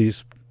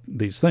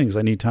 these things.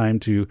 I need time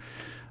to,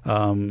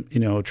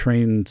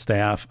 train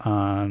staff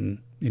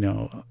on,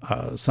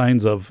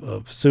 signs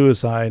of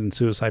suicide and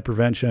suicide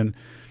prevention,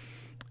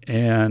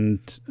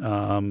 and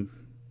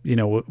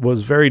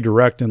was very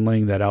direct in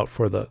laying that out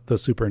for the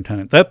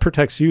superintendent. That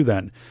protects you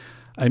then.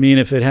 I mean,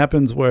 if it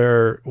happens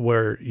where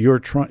you're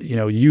trying,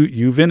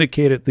 you've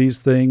indicated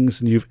these things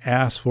and you've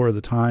asked for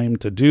the time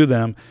to do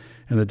them,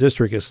 and the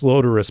district is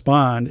slow to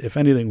respond, if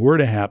anything were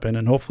to happen,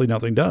 and hopefully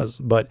nothing does,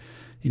 but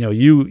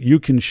you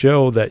can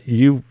show that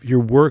you're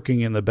working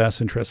in the best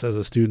interest as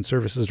a student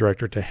services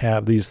director to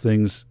have these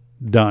things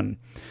done,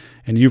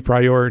 and you've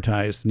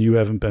prioritized, and you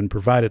haven't been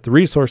provided the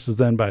resources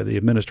then by the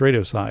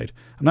administrative side.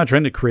 I'm not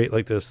trying to create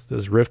like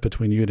this rift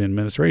between you and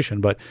administration,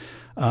 but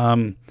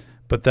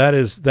that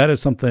is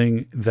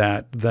something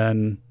that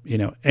then,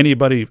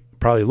 anybody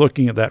probably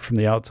looking at that from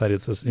the outside,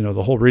 it's this,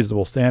 the whole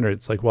reasonable standard.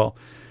 It's like, well,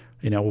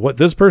 what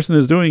this person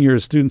is doing here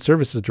as student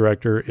services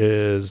director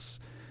is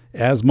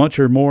as much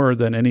or more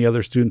than any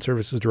other student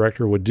services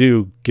director would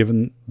do,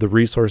 given the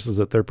resources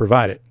that they're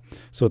provided.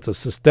 So it's a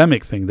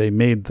systemic thing. They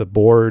made the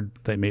board,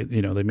 they made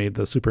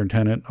the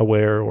superintendent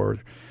aware, or,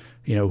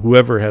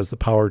 whoever has the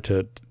power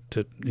to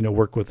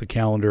work with the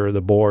calendar or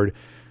the board,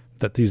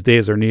 that these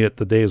days are needed.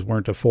 The days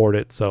weren't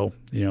afforded. So,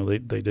 they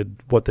did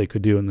what they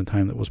could do in the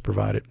time that was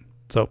provided.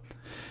 So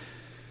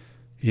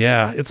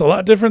yeah, it's a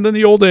lot different than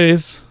the old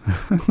days.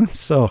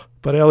 So,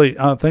 but Ellie,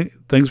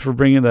 thanks for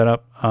bringing that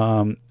up.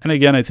 And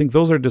again, I think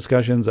those are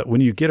discussions that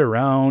when you get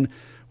around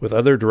with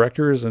other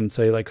directors and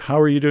say, like, how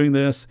are you doing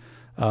this?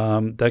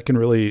 That can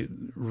really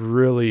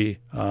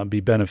be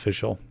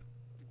beneficial,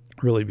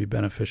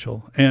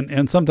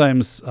 And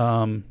sometimes,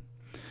 well,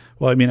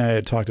 I mean, I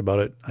had talked about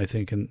it, I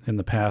think in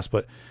the past,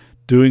 but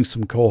doing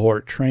some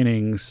cohort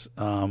trainings,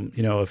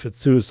 if it's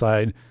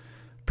suicide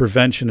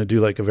prevention, to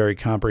do like a very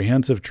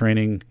comprehensive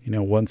training,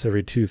 once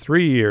every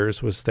 2-3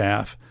 years with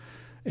staff,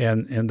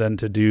 and then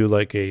to do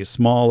like a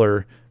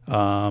smaller,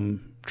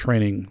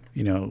 training,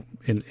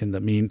 in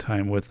the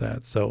meantime with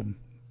that. So,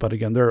 but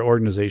again, there are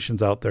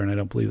organizations out there, and I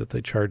don't believe that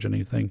they charge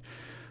anything.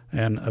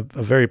 And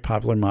a very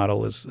popular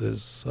model is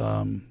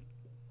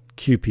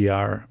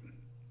QPR.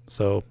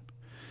 So,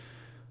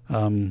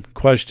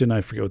 question,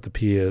 I forget what the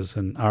P is,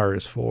 and R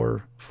is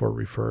for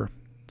refer.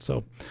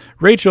 So,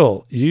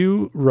 Rachel,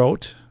 you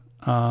wrote,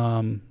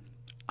 I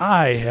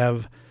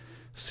have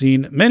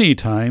seen many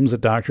times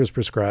that doctors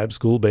prescribe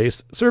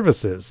school-based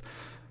services.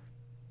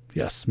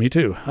 Yes, me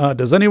too.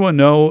 Does anyone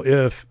know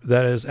if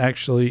that is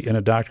actually in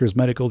a doctor's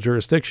medical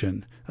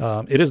jurisdiction?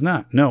 It is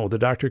not. No, the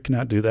doctor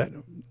cannot do that.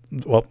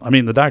 Well, I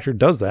mean, the doctor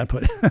does that,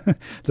 but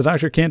the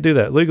doctor can't do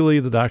that. Legally,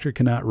 the doctor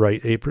cannot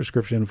write a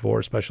prescription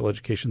for special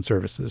education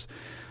services.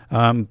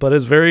 But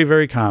it's very,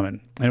 very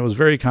common. And it was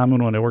very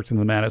common when I worked in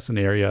the Madison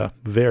area,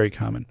 very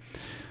common.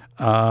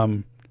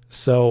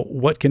 So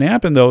what can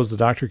happen, though, is the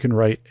doctor can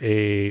write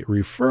a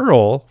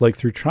referral, like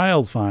through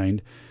Child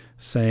Find,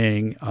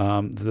 saying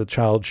the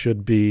child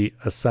should be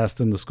assessed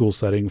in the school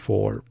setting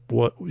for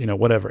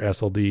whatever,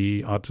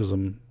 SLD,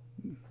 autism,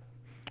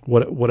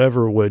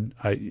 whatever would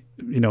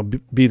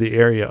be the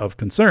area of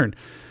concern.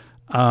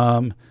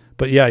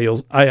 But yeah,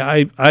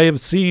 I have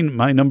seen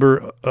a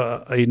number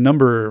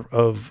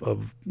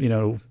of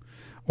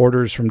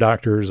orders from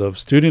doctors of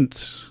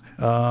students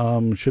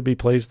should be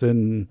placed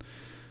in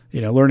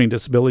learning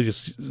disability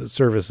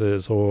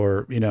services,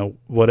 or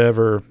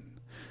whatever,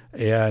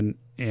 and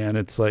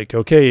it's like,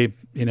 okay,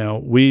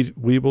 we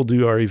will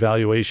do our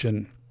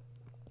evaluation,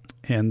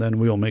 and then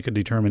we will make a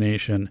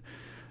determination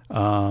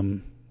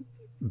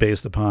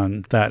based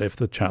upon that, if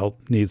the child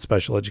needs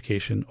special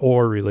education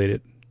or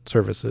related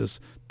services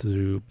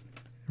to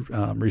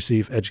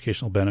receive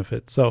educational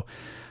benefits. So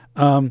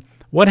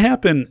what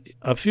happened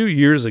a few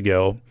years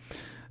ago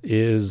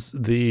is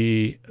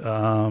the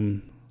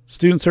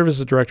student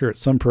services director at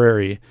Sun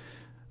Prairie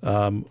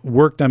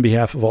worked on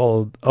behalf of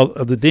all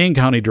of the Dane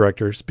County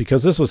directors,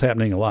 because this was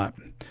happening a lot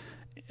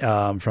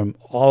from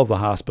all of the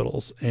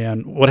hospitals.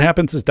 And what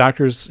happens is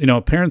doctors,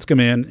 parents come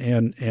in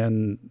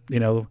and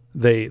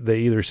they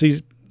either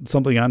see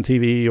something on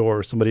TV,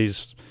 or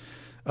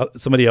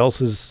somebody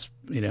else's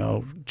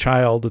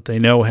child that they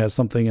know has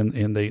something,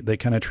 and they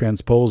kind of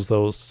transpose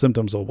those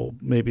symptoms of, well,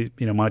 maybe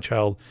my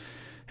child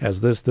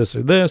has this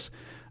or this.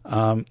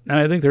 And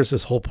I think there's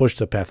this whole push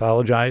to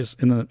pathologize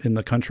in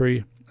the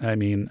country. I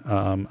mean,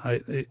 I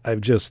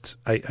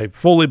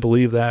fully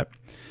believe that.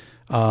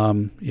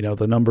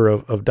 The number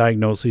of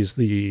diagnoses,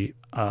 the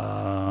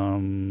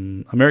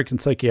American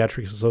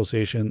Psychiatric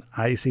Association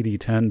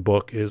ICD-10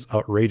 book is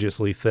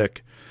outrageously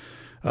thick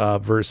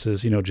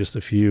versus, just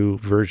a few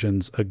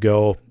versions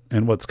ago,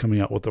 and what's coming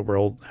out with the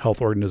World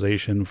Health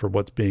Organization for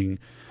what's being,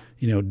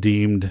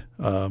 deemed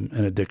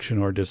an addiction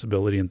or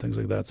disability and things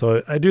like that.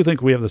 So I do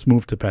think we have this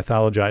move to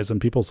pathologize,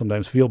 and people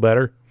sometimes feel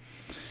better.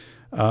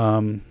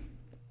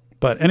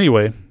 But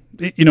anyway,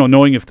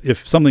 knowing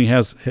if something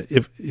has,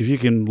 if you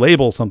can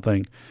label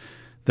something,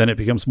 then it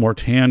becomes more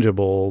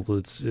tangible.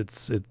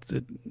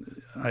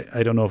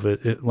 I don't know if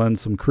it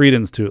lends some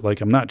credence to it.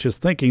 Like, I'm not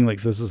just thinking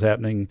like this is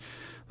happening.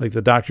 Like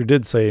the doctor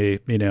did say,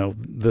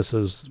 this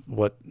is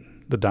what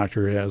the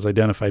doctor has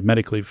identified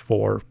medically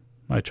for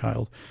my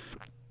child.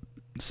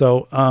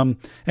 So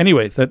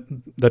anyway,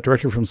 that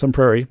director from Sun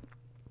Prairie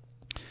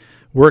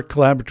worked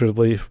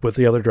collaboratively with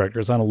the other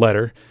directors on a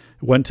letter,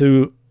 went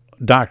to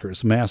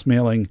doctors, mass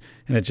mailing,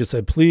 and it just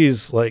said,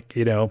 please,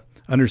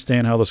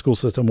 understand how the school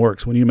system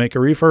works. When you make a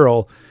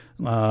referral,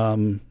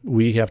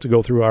 we have to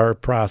go through our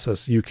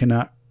process. You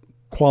cannot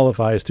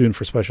qualify a student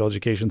for special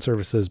education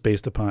services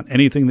based upon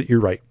anything that you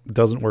write. It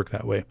doesn't work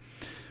that way.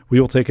 We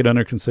will take it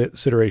under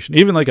consideration.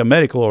 Even like a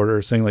medical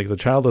order saying like the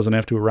child doesn't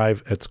have to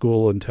arrive at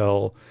school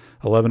until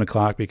 11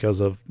 o'clock because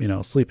of,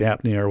 sleep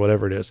apnea or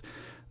whatever it is.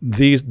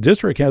 The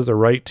district has the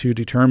right to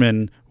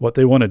determine what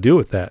they want to do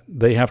with that.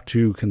 They have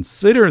to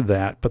consider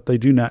that, but they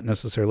do not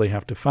necessarily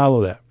have to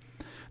follow that.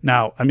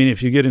 Now, I mean,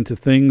 if you get into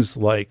things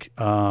like,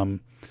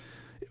 one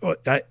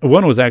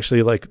was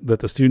actually like that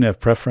the student have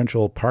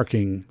preferential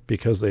parking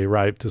because they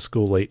arrived to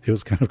school late. It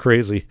was kind of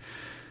crazy.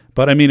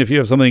 But I mean, if you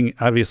have something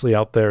obviously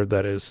out there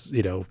that is,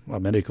 a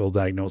medical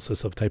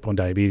diagnosis of type 1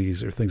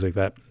 diabetes or things like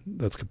that,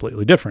 that's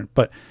completely different.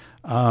 But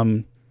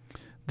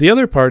the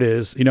other part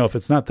is, if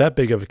it's not that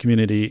big of a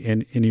community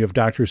and you have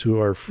doctors who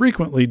are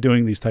frequently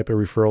doing these type of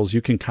referrals,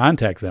 you can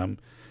contact them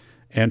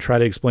and try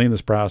to explain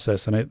this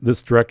process. And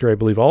this director, I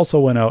believe, also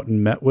went out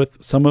and met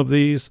with some of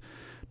these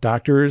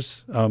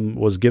doctors,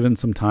 was given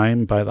some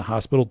time by the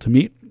hospital to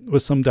meet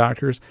with some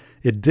doctors.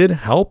 It did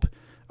help,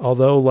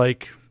 although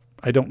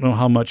I don't know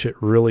how much it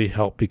really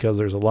helped because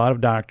there's a lot of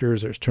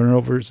doctors, there's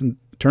turnover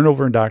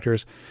in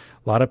doctors,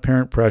 a lot of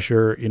parent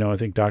pressure. I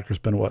think doctors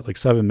spend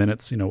 7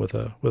 minutes, with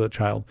a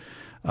child,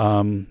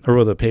 or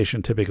with a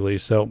patient typically.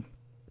 So,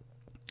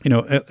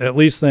 at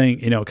least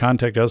saying,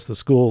 contact us, the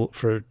school,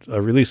 for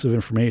a release of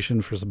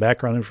information, for some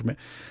background information,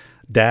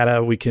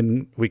 data. We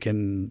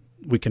can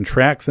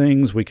track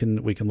things. We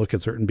can look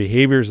at certain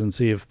behaviors and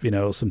see if,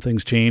 some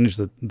things change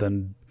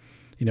then,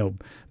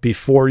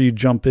 before you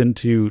jump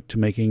into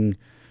making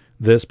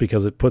this,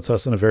 because it puts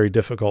us in a very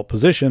difficult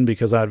position,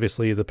 because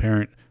obviously the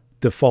parent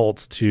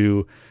defaults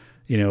to,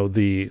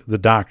 the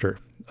doctor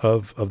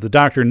of the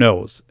doctor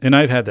knows. And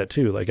I've had that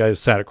too. Like, I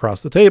sat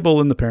across the table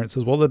and the parent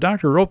says, well, the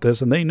doctor wrote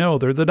this, and they know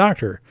they're the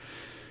doctor.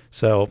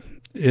 So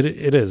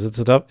it is, it's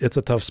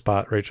a tough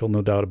spot, Rachel,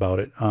 no doubt about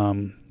it.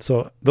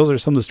 So those are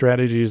some of the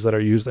strategies that are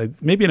used.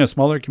 Maybe in a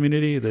smaller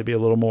community, they'd be a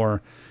little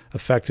more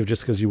effective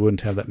just because you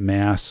wouldn't have that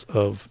mass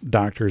of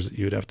doctors that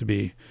you'd have to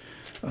be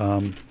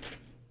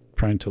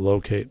trying to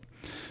locate.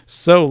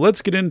 So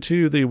let's get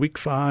into the week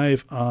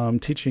 5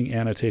 teaching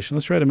annotation.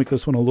 Let's try to make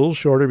this one a little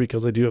shorter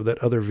because I do have that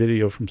other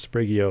video from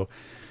Sprigio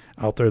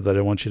out there that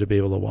I want you to be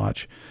able to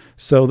watch.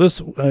 So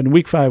in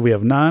week 5, we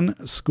have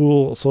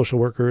non-school social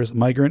workers,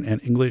 migrant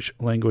and English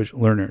language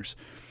learners.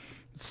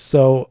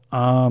 So,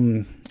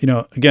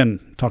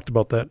 again, talked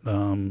about that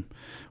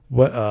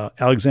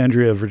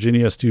Alexandria,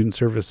 Virginia Student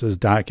Services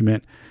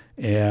document,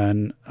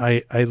 and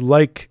I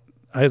like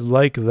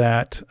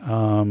that.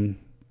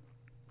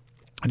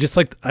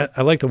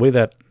 I like the way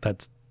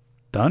that's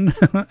done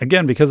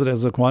again, because it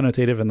has the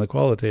quantitative and the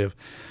qualitative.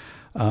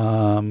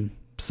 But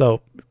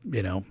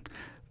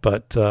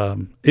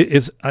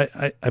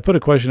I put a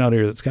question out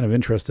here that's kind of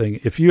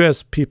interesting. If you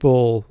ask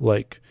people,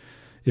 and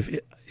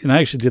I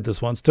actually did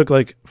this once, took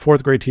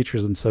 4th grade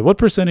teachers and said,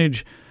 what's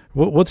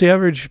the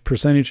average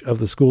percentage of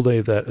the school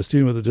day that a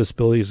student with a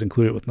disability is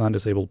included with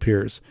non-disabled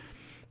peers?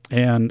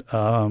 And,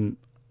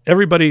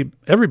 everybody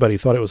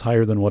thought it was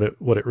higher than what it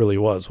really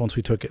was once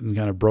we took it and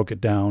kind of broke it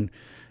down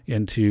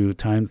into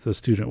times the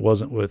student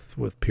wasn't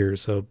with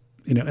peers. So,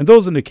 and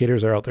those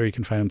indicators are out there. You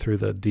can find them through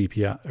the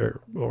DPI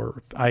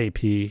or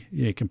IEP.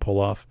 You can pull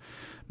off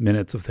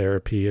minutes of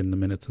therapy and the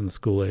minutes in the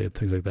school aid,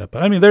 things like that.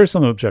 But I mean, there's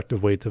some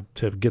objective way to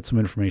get some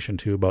information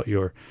too about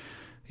your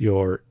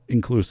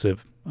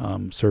inclusive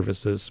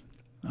services,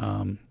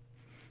 and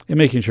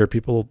making sure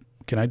people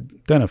can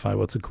identify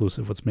what's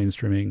inclusive, what's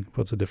mainstreaming,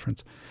 what's the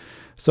difference.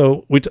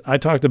 So I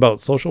talked about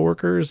social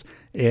workers,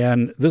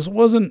 and this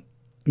wasn't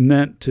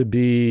meant to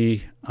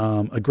be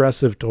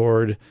aggressive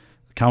toward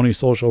county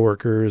social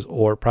workers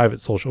or private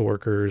social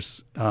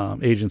workers,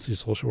 agency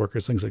social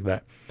workers, things like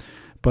that.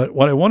 But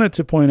what I wanted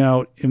to point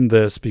out in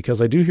this,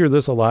 because I do hear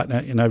this a lot,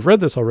 and I've read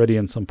this already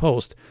in some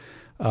post,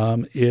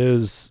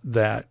 is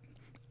that,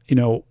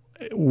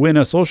 when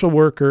a social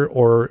worker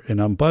or an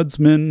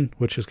ombudsman,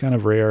 which is kind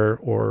of rare,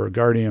 or a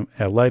guardian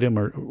ad litem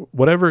or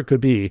whatever it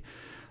could be,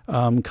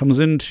 comes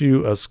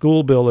into a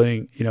school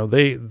building,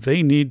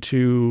 they need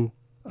to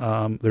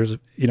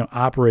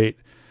operate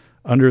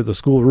under the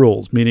school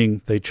rules,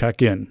 meaning they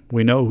check in.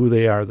 We know who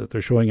they are, that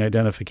they're showing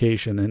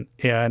identification,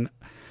 and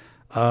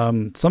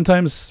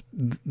sometimes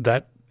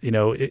that,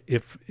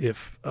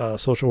 if a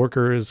social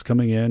worker is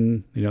coming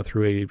in,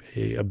 through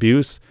a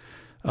abuse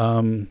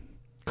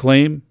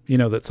claim,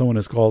 that someone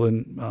has called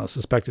in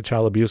suspected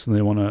child abuse and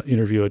they want to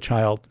interview a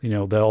child,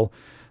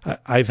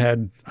 I've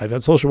had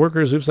social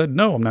workers who've said,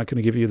 no, I'm not going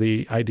to give you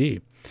the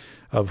ID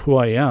of who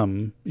I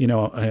am,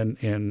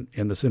 and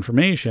this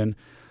information.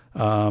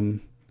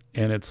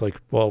 And it's like,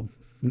 well,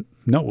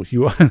 no,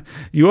 you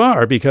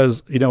are,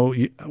 because,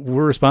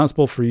 we're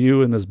responsible for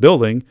you in this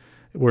building.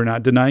 We're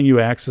not denying you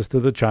access to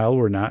the child.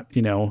 We're not,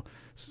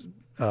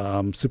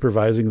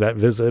 supervising that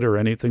visit or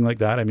anything like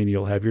that. I mean,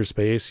 you'll have your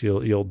space,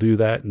 you'll do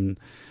that.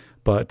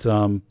 But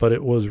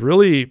it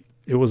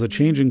was a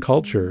change in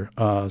culture.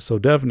 So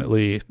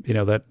definitely,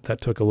 that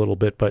took a little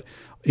bit, but,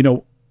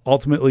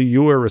 ultimately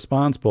you are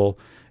responsible.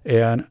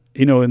 And,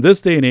 in this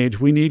day and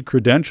age, we need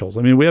credentials.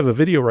 I mean, we have a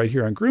video right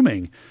here on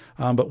grooming,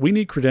 but we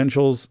need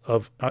credentials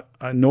of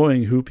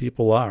knowing who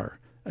people are.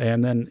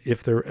 And then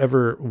if there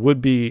ever would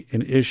be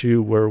an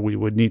issue where we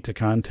would need to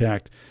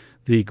contact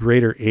the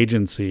greater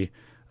agency,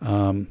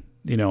 regarding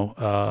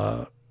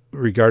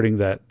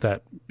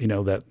that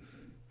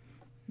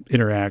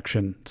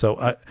interaction.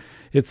 So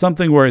it's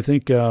something where I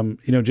think,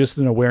 just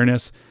an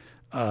awareness.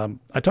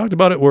 I talked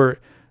about it where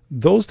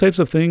those types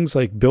of things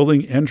like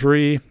building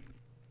entry,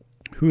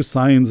 who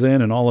signs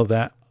in and all of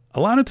that, a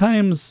lot of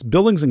times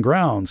buildings and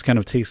grounds kind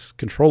of takes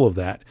control of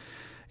that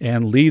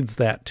and leads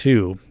that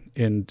too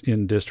in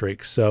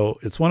districts. So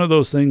it's one of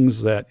those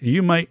things that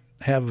you might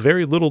have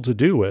very little to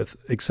do with,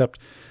 except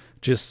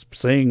just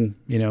saying,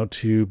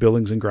 to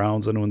buildings and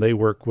grounds. And when they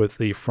work with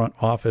the front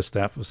office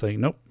staff of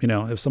saying, nope,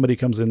 if somebody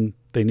comes in,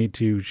 they need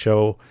to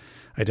show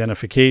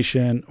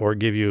identification or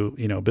give you,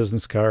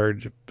 business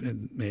card,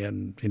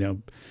 and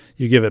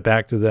you give it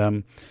back to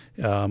them.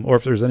 Or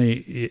if there's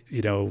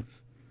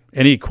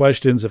any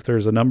questions, if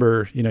there's a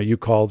number, you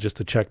call just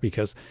to check,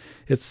 because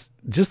it's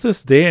just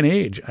this day and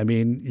age. I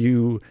mean,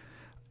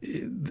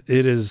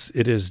 it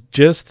is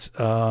just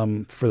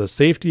for the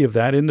safety of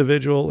that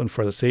individual and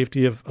for the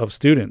safety of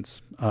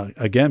students.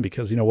 Again,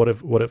 because what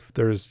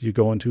if you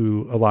go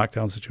into a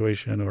lockdown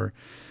situation, or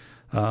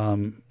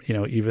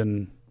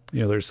even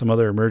there's some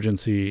other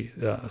emergency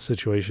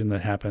situation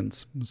that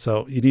happens.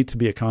 So you need to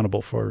be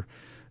accountable for,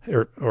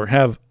 or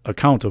have a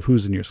count of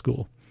who's in your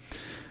school.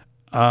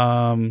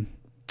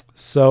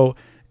 So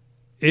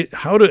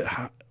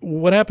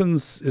what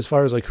happens as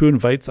far as like who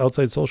invites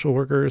outside social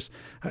workers?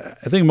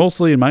 I think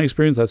mostly in my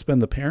experience, that's been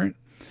the parent,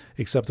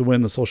 except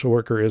when the social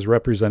worker is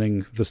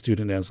representing the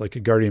student as like a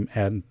guardian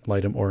ad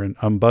litem or an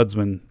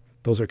ombudsman.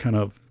 Those are kind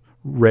of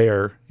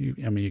rare.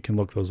 You can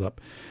look those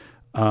up.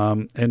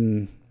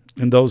 And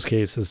in those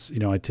cases,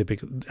 I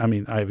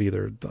have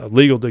either a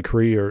legal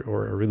decree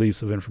or a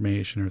release of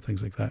information or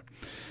things like that.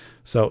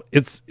 So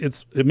it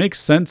makes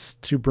sense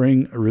to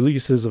bring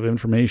releases of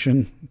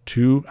information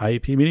to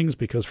IEP meetings,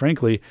 because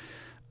frankly,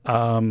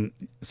 some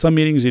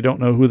meetings you don't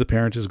know who the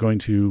parent is going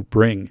to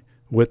bring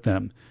with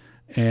them.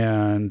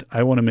 And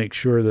I want to make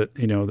sure that,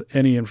 that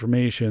any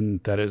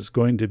information that is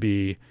going to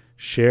be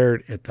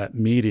shared at that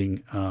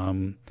meeting,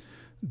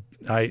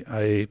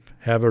 I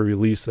have a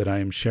release that I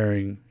am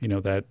sharing,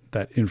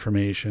 that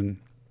information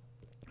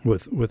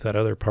with that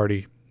other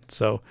party.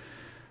 So,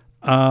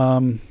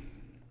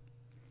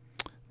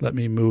 let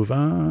me move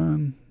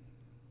on.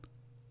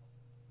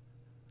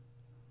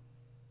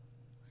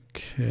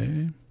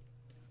 Okay.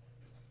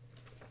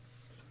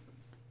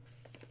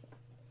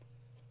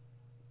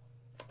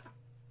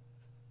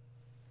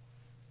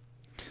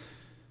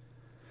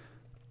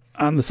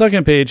 On the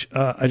second page,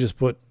 I just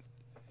put,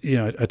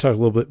 I talk a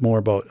little bit more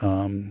about,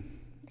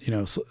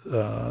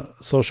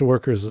 social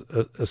workers,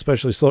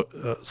 especially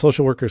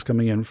social workers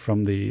coming in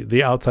from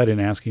the outside and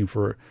asking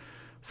for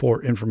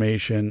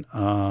information.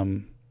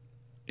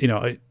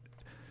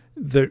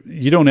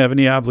 You don't have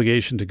any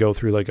obligation to go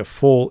through like a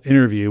full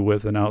interview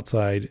with an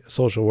outside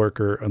social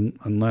worker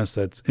unless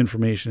that's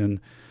information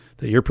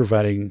that you're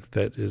providing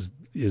that is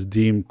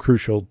deemed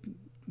crucial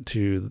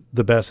to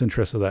the best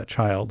interest of that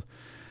child.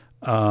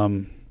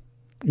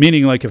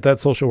 Meaning, like, if that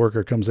social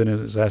worker comes in and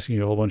is asking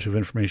you a whole bunch of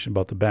information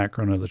about the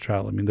background of the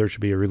child, there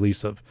should be a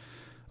release of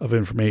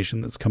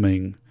information that's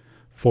coming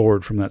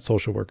forward from that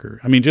social worker.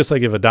 Just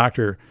like if a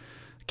doctor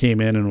came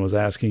in and was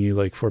asking you,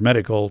 like, for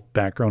medical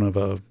background of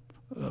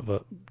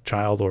a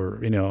child, or,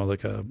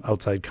 like a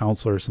outside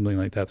counselor or something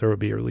like that, there would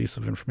be a release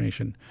of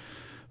information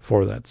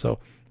for that. So,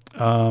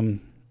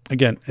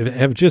 again, I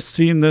have just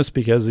seen this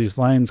because these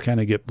lines kind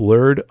of get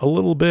blurred a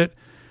little bit,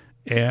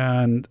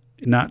 and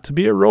not to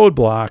be a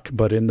roadblock,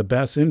 but in the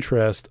best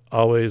interest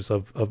always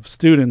of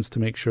students, to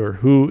make sure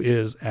who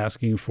is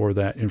asking for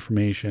that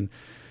information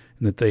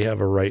and that they have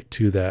a right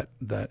to that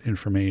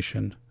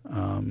information.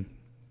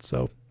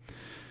 So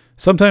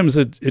sometimes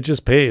it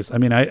just pays. I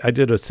mean, I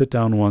did a sit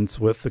down once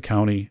with the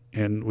county,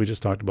 and we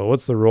just talked about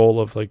what's the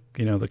role of, like,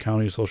 you know, the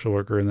county social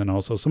worker, and then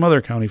also some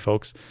other county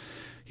folks,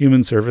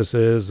 human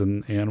services,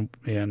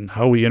 and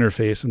how we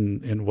interface,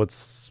 and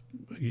what's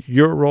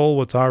your role,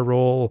 what's our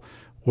role,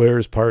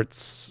 where's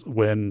parts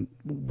when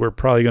we're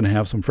probably going to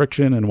have some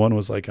friction. And one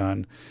was like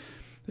on,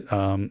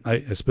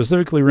 I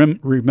specifically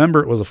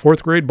remember it was a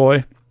 4th grade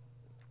boy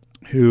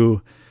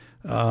who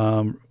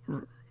had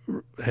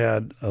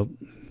a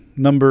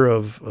number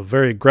of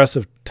very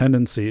aggressive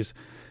tendencies.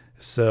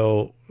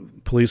 So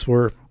police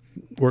were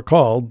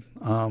called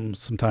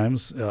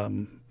sometimes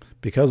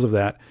because of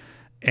that.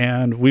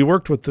 And we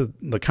worked with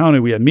the county.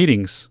 We had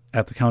meetings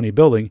at the county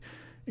building,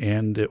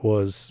 and it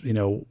was, you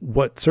know,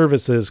 what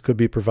services could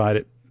be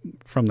provided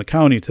from the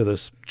county to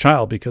this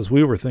child, because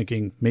we were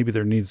thinking maybe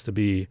there needs to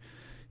be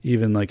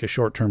even like a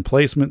short-term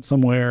placement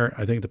somewhere.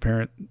 I think the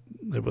parent,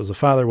 it was the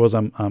father, was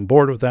on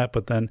board with that,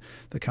 but then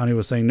the county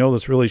was saying, no,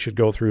 this really should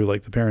go through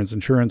like the parent's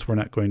insurance. We're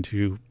not going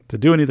to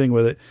do anything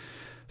with it.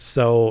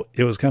 So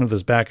it was kind of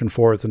this back and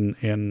forth,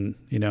 and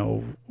you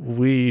know,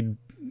 we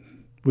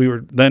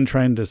were then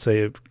trying to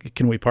say,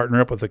 can we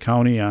partner up with the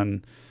county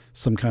on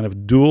some kind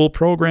of dual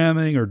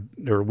programming,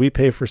 or we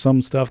pay for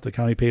some stuff, the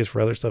county pays for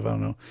other stuff. I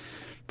don't know.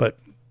 But,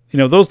 you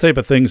know, those type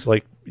of things,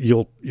 like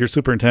your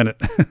superintendent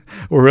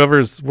or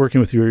whoever's working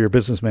with you, or your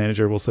business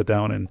manager, will sit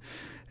down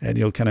and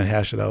you'll kind of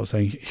hash it out,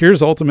 saying,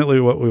 here's ultimately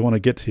what we want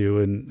to get to.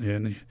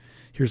 And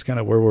here's kind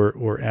of where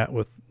we're at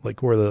with,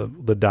 like, where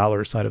the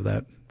dollar side of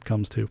that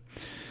comes to.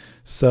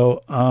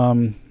 So,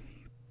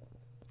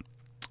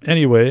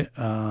 anyway,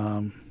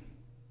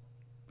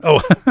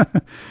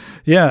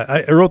 yeah,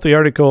 I wrote the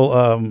article,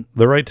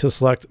 The Right to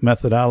Select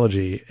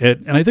Methodology.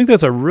 And I think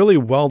that's a really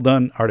well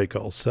done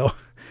article. So,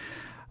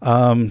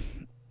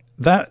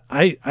 that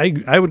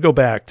I would go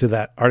back to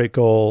that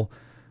article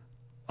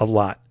a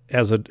lot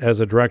as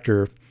a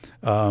director,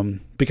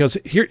 because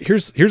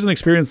here's an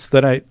experience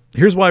that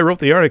here's why I wrote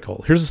the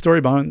article. Here's the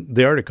story behind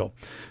the article.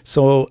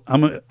 So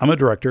I'm a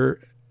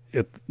director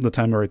at the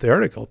time I write the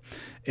article,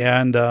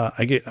 and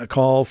I get a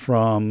call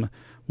from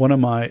one of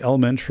my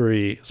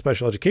elementary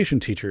special education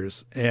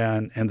teachers,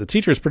 and the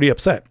teacher is pretty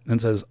upset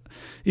and says,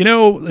 you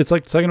know, it's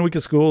like second week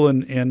of school,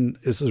 and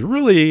this is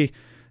really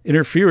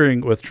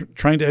interfering with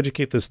trying to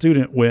educate the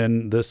student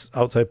when this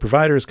outside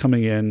provider is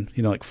coming in,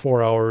 you know, like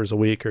 4 hours a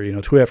week, or, you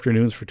know, 2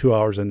 afternoons for 2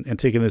 hours, and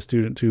taking the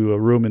student to a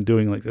room and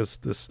doing like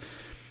this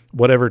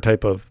whatever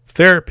type of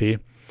therapy.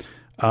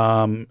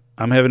 I'm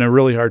having a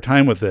really hard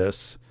time with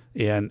this,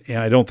 and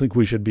I don't think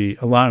we should be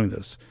allowing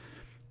this.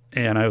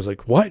 And I was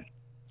like, what?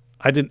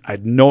 I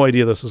had no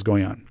idea this was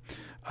going on.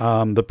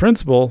 The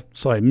principal,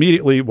 so I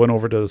immediately went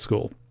over to the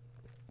school.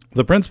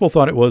 The principal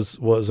thought it was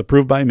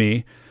approved by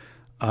me.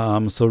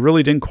 So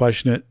really didn't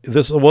question it.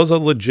 This was a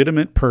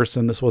legitimate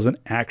person. This was an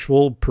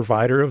actual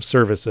provider of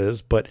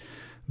services, but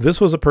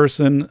this was a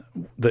person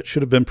that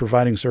should have been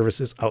providing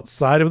services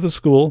outside of the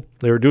school.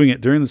 They were doing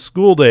it during the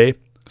school day,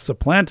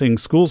 supplanting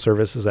school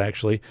services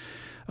actually,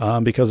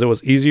 because it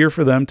was easier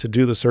for them to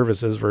do the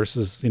services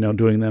versus, you know,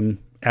 doing them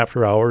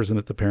after hours and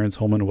at the parents'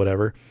 home and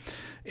whatever.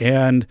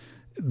 And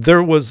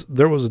there was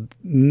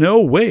no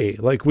way,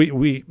 like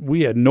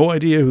we had no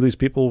idea who these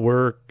people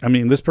were. I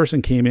mean, this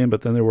person came in,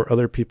 but then there were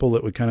other people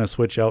that would kind of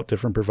switch out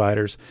different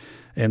providers,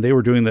 and they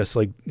were doing this,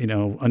 like, you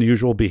know,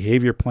 unusual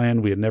behavior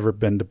plan. We had never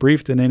been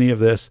debriefed in any of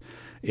this.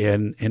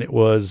 And it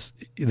was,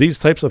 these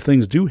types of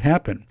things do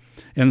happen.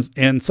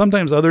 And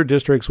sometimes other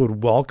districts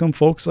would welcome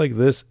folks like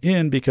this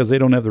in because they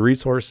don't have the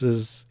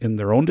resources in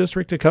their own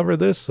district to cover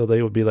this. So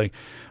they would be like,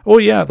 oh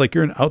yeah, like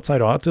you're an outside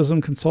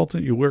autism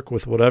consultant. You work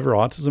with whatever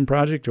autism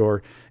project,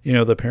 or, you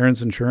know, the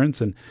parents'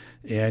 insurance,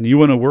 and you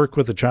want to work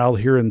with a child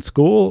here in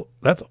school.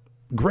 That's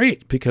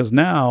great, because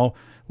now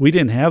we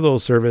didn't have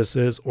those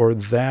services, or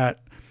that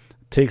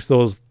takes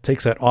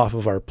that off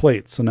of our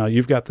plate. So now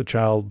you've got the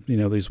child, you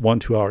know, these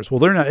 1-2 hours. Well,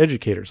 they're not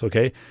educators,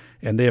 okay?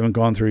 And they haven't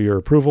gone through your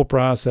approval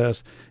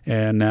process.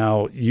 And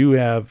now you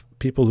have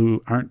people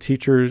who aren't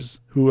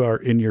teachers who are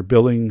in your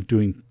building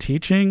doing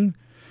teaching,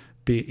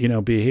 carrying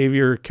out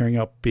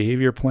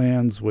behavior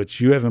plans,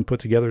 which you haven't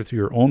put together through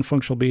your own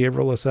functional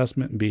behavioral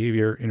assessment and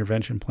behavior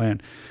intervention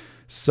plan.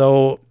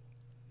 So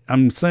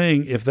I'm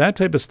saying, if that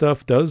type of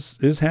stuff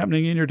is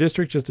happening in your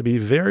district, just to be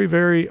very,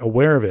 very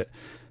aware of it.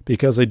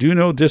 Because I do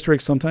know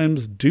districts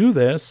sometimes do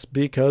this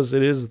because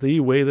it is the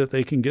way that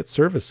they can get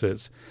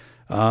services.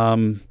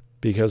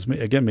 Because,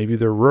 again, maybe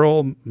they're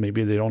rural,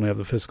 maybe they don't have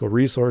the fiscal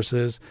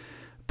resources.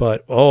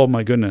 But, oh,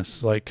 my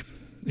goodness, like,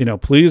 you know,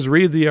 please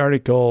read the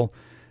article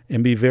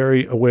and be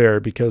very aware,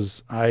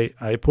 because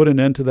I put an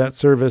end to that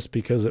service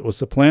because it was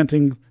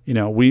supplanting. You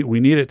know, we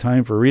needed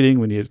time for reading.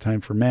 We needed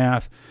time for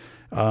math.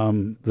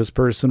 This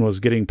person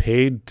was getting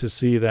paid to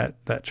see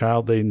that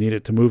child. They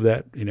needed to move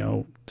that, you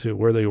know, to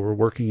where they were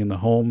working in the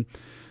home.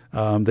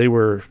 They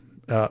were,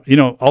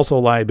 also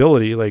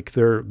liability, like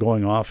they're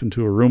going off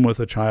into a room with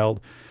a child.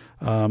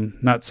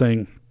 Not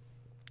saying,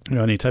 you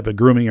know, any type of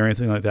grooming or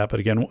anything like that. But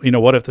again, you know,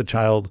 what if the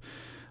child,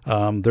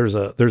 there's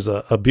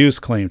a abuse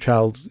claim,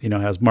 child, you know,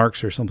 has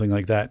marks or something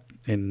like that.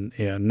 and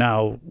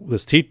now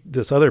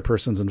this other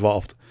person's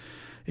involved,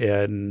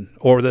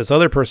 or this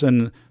other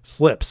person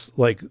slips,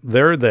 like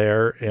they're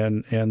there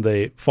and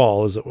they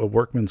fall. Is it a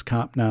workman's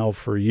comp now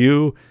for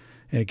you?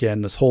 And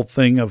again, this whole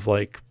thing of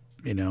like,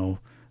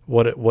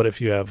 what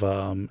if you have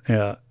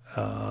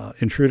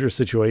intruder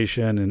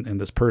situation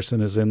and this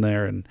person is in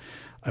there, and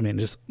I mean,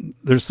 just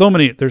there's so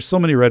many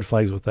red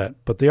flags with that.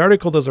 But the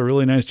article does a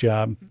really nice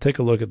job. Take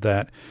a look at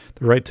that.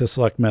 The right to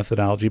select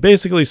methodology,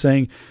 basically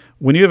saying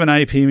when you have an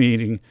IEP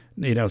meeting,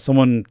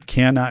 someone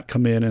cannot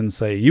come in and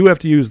say, you have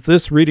to use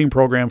this reading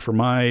program for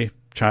my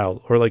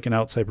child, or like an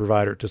outside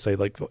provider to say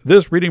like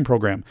this reading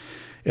program.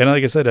 And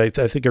like I said, I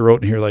think I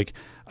wrote in here, like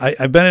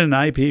I've been in an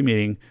IEP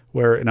meeting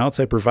where an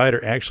outside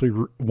provider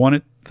actually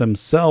wanted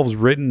themselves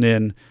written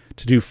in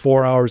to do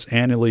 4 hours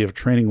annually of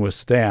training with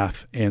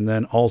staff, and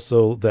then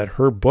also that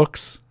her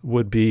books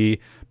would be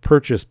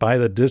purchased by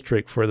the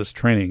district for this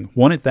training.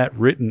 Wanted that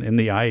written in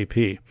the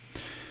IEP.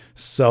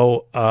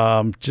 So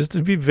just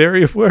to be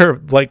very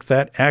aware, like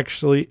that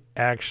actually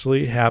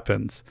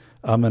happens.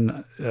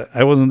 And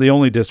I wasn't the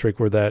only district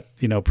where that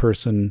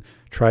person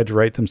tried to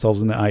write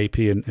themselves in the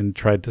IEP and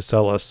tried to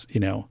sell us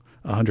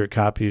 100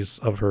 copies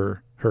of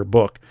her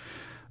book.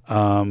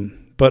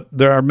 But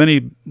there are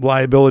many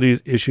liability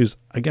issues.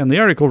 Again, the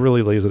article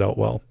really lays it out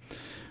well.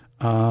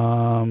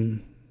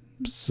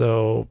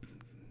 So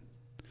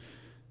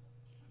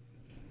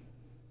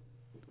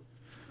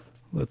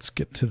let's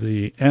get to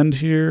the end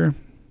here.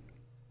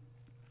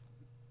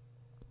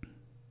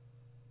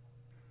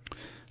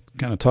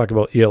 Kind of talk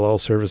about ELL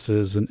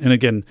services. And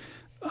again,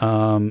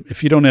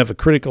 if you don't have a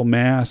critical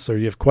mass or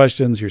you have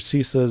questions, your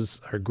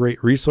CISAs are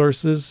great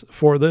resources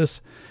for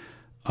this.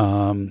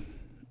 And,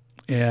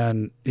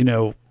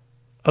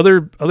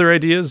 other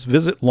ideas,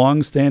 visit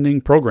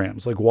long-standing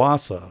programs like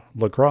WASA,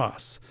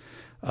 lacrosse.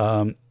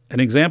 An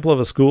example of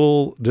a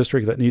school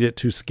district that needed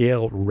to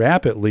scale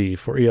rapidly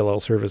for ELL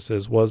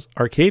services was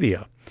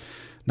Arcadia.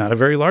 Not a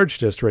very large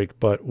district,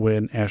 but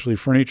when Ashley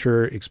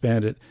Furniture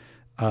expanded,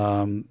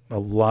 a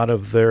lot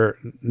of their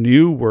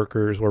new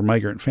workers were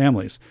migrant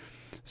families.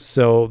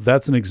 So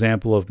that's an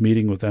example of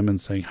meeting with them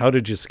and saying, how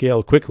did you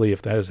scale quickly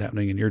if that is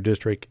happening in your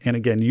district? And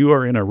again, you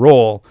are in a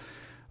role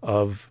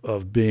of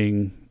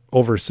being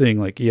overseeing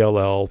like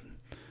ELL.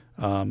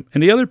 And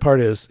the other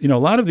part is, a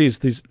lot of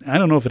these, I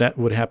don't know if it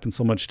would happen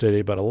so much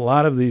today, but a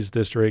lot of these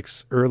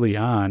districts early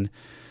on,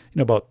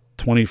 about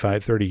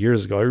 25, 30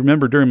 years ago, I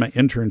remember during my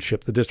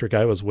internship, the district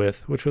I was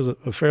with, which was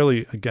a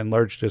fairly, again,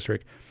 large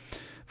district,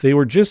 they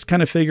were just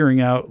kind of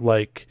figuring out,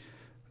 like,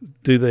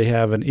 do they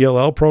have an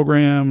ELL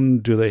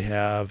program? Do they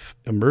have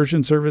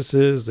immersion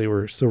services? They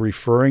were still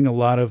referring a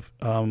lot of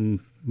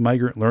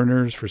migrant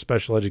learners for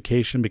special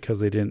education because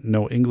they didn't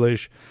know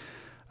English.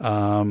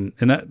 And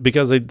that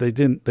because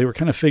they were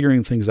kind of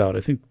figuring things out.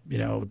 I think,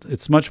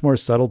 it's much more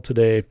settled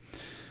today.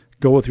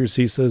 Go with your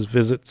CISAs,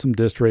 visit some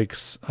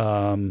districts,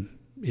 that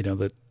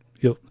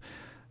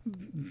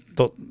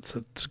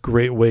it's a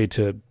great way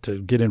to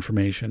get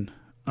information.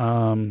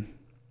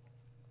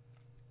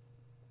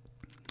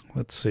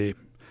 Let's see.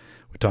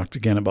 We talked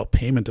again about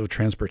payment of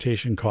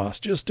transportation costs.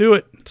 Just do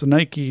it. It's a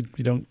Nike.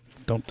 You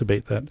don't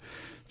debate that.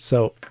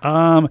 So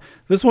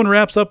this one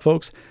wraps up,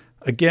 folks.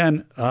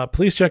 Again,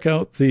 please check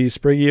out the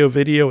Spragueo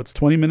video. It's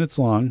 20 minutes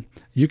long.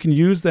 You can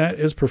use that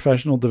as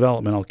professional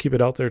development. I'll keep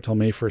it out there till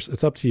May 1st.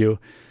 It's up to you.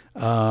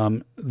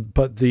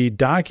 But the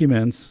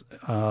documents,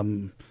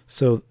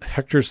 so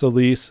Hector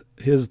Solis,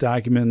 his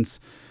documents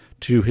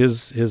to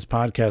his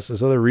podcast,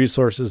 his other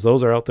resources,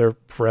 those are out there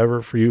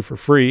forever for you for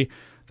free.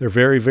 They're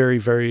very, very,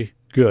 very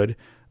good.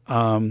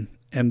 And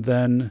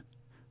then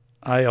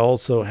I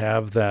also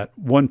have that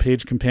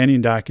one-page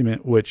companion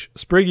document, which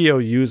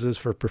Spragueo uses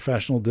for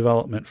professional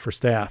development for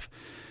staff.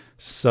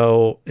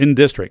 So in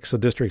districts, so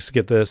districts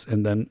get this,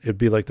 and then it'd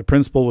be like the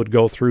principal would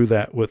go through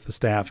that with the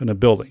staff in a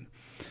building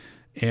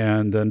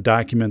and then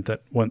document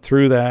that went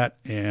through that.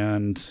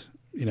 And,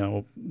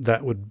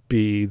 that would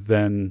be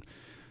then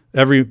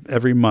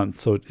every month.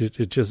 So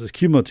it just is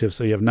cumulative.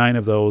 So you have 9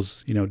 of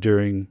those,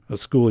 during a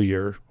school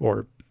year,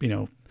 or,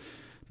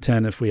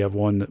 10 if we have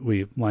one that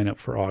we line up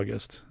for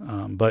August.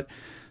 But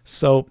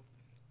so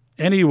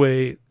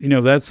anyway,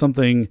 that's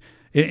something,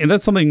 and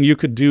that's something you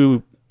could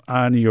do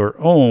on your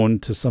own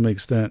to some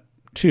extent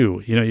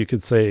too. You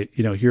could say,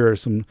 here are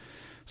some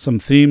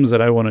themes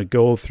that I want to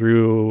go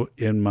through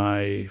in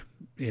my,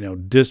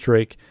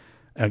 district.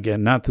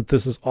 Again, not that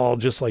this is all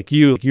just like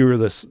you were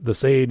the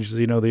sage,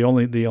 the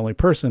only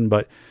person,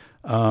 but,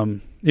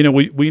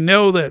 we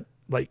know that,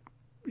 like,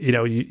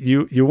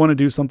 you want to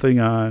do something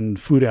on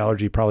food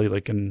allergy, probably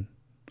like in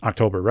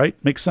October, right?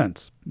 Makes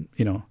sense.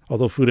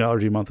 Although food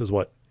allergy month is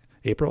what,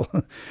 April?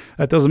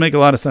 That doesn't make a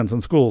lot of sense in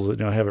schools that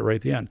have it right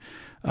at the end.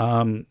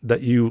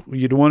 That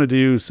you'd want to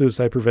do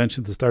suicide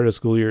prevention at the start of the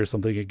school year or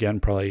something, again,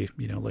 probably,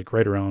 like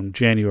right around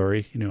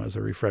January, as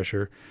a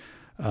refresher.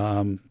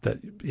 That,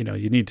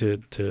 you need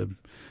to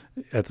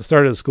at the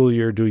start of the school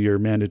year, do your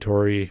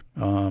mandatory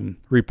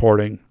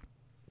reporting.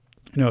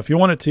 If you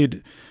wanted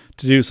to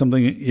do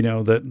something,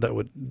 that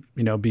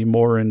would, be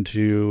more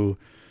into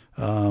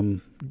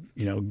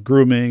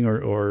grooming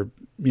or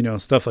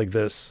stuff like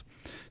this.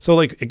 So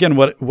like, again,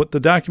 what the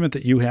document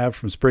that you have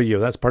from Sprigio,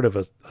 that's part of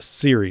a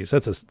series.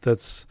 That's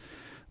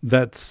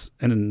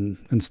an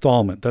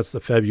installment. That's the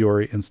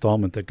February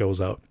installment that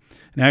goes out.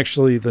 And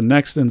actually the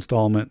next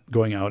installment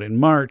going out in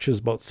March is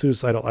about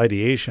suicidal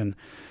ideation.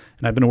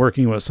 And I've been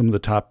working with some of the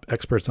top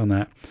experts on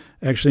that.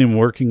 Actually, I'm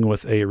working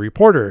with a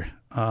reporter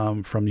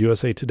from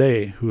USA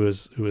Today who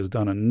has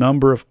done a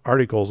number of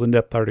articles,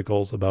 in-depth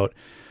articles about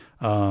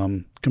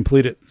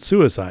completed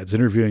suicides,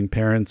 interviewing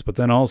parents, but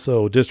then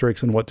also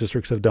districts and what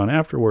districts have done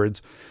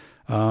afterwards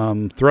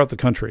throughout the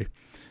country.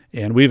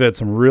 And we've had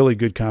some really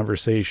good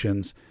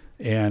conversations.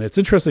 And it's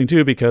interesting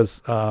too,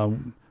 because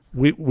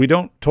we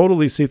don't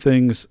totally see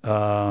things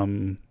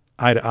eye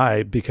to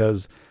eye,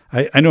 because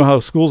I know how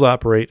schools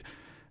operate,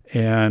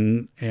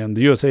 and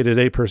the USA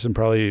Today person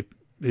probably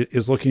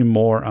is looking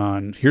more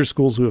on, here's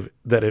schools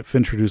that have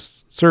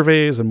introduced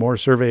surveys and more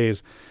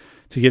surveys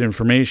to get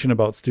information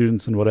about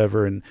students and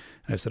whatever. And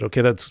I said,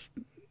 okay, that's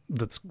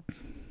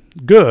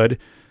good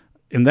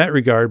in that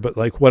regard, but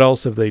like, what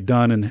else have they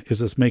done? And is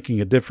this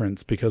making a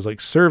difference? Because like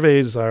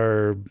surveys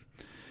can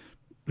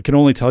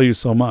only tell you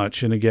so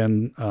much. And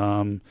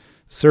again,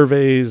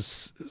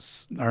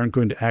 surveys aren't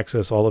going to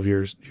access all of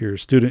your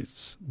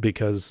students,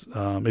 because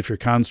if your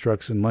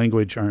constructs and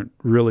language aren't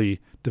really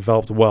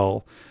developed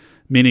well,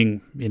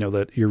 meaning,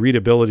 that your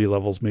readability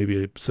levels,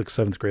 maybe a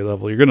 6th, 7th grade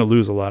level, you're going to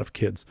lose a lot of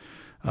kids.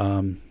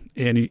 And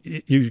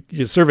you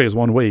survey is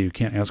one way. You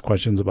can't ask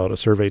questions about a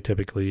survey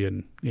typically,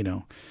 and,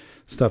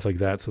 stuff like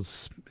that.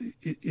 So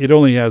it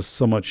only has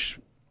so much,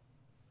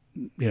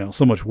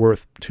 so much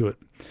worth to it.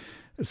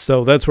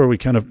 So that's where we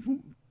kind of,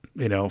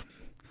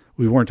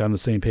 we weren't on the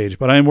same page.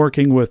 But I'm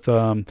working with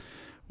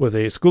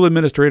a school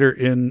administrator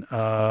in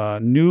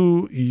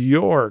New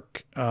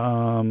York,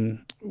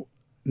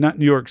 not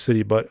New York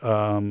City, but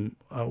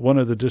one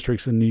of the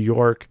districts in New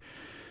York.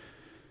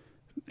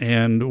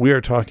 And we are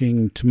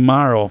talking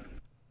tomorrow.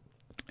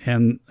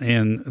 And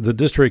the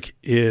district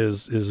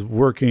is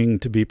working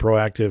to be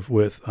proactive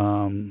with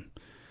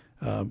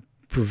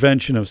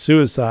prevention of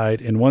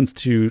suicide, and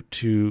wants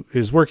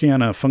is working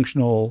on a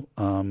functional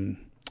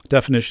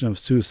definition of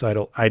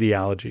suicidal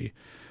ideology,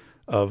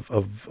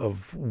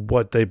 of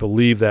what they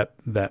believe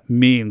that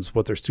means,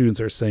 what their students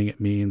are saying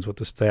it means, what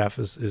the staff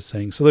is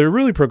saying. So they're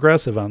really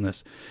progressive on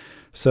this.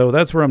 So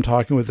that's where I'm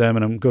talking with them,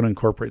 and I'm going to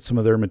incorporate some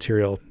of their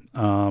material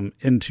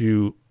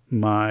into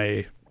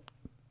my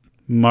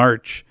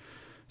March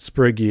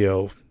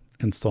Sprigio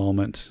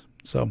installment.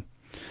 So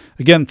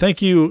again,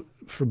 thank you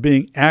for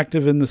being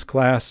active in this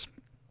class.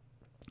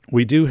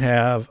 We do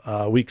have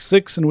week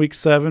 6 and week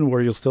 7 where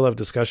you'll still have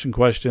discussion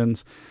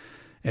questions,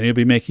 and you'll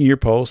be making your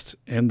post.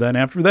 And then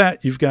after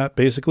that, you've got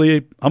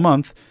basically a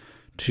month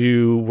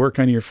to work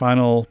on your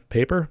final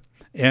paper.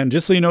 And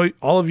just so you know,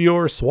 all of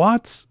your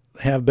SWOTs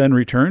have been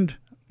returned.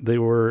 They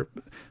were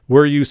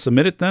where you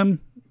submitted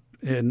them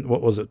in,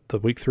 what was it, the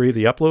week 3,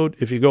 the upload.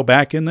 If you go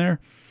back in there,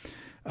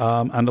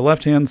 on the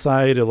left-hand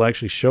side, it'll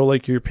actually show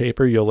like your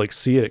paper. You'll like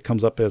see it. It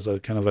comes up as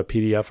a kind of a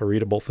PDF, a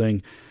readable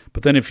thing.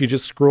 But then if you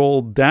just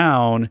scroll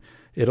down,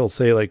 it'll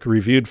say like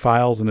reviewed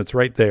files, and it's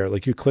right there.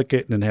 Like you click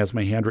it and it has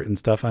my handwritten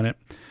stuff on it.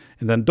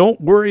 And then don't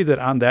worry that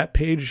on that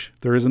page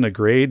there isn't a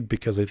grade,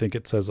 because I think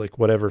it says like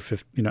whatever,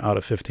 out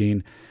of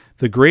 15.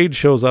 The grade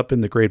shows up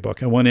in the grade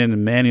book. I went in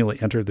and manually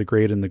entered the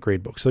grade in the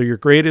grade book. So your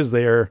grade is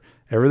there.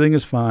 Everything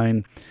is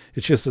fine.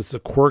 It's a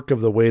quirk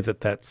of the way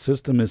that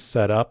system is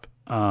set up.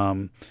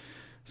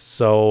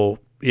 So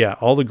yeah,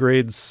 all the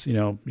grades,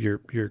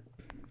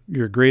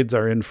 your grades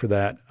are in for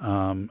that.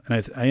 And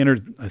I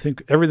entered, I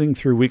think, everything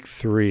through week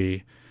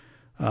 3,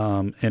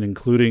 and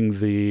including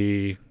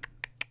the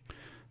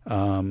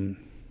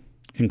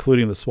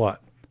SWOT.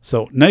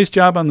 So nice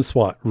job on the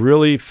SWOT.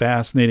 Really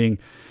fascinating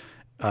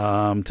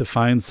to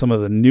find some of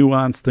the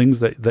nuanced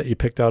things that you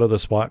picked out of the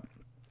SWOT.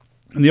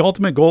 And the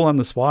ultimate goal on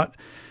the SWOT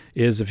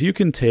is if you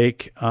can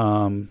take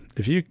like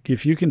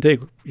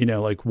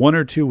 1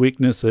 or 2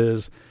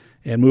 weaknesses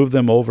and move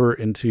them over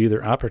into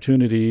either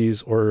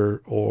opportunities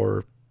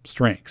or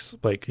strengths,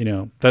 like,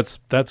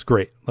 that's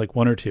great, like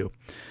 1 or 2.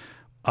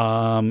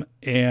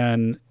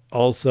 And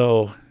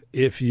also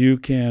if you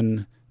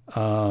can,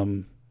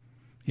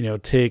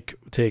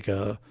 take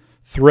a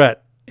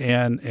threat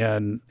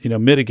and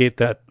mitigate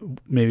that,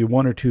 maybe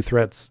 1 or 2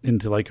 threats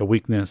into like a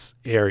weakness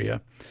area.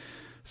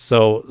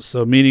 So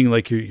meaning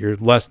like you're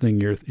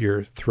lessening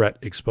your threat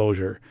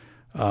exposure.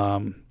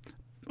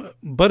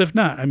 But if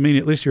not, at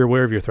least you're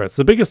aware of your threats.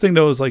 The biggest thing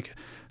though is like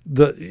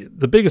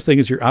the biggest thing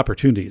is your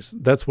opportunities.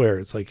 That's where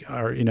it's like,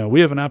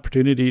 we have an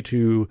opportunity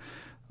to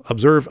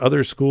observe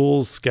other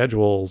schools'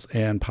 schedules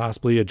and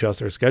possibly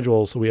adjust our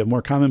schedules so we have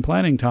more common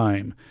planning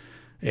time.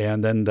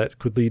 And then that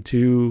could lead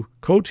to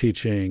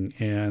co-teaching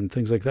and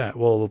things like that.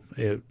 Well,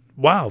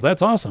 wow,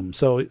 that's awesome.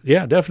 So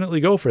yeah, definitely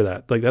go for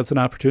that. Like that's an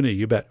opportunity,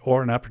 you bet.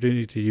 Or an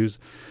opportunity to use,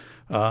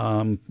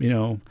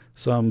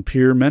 some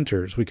peer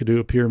mentors. We could do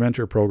a peer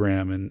mentor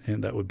program,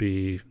 and that would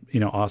be,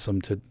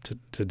 awesome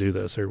to do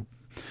this, or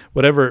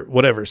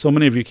whatever. So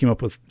many of you came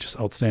up with just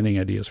outstanding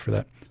ideas for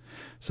that.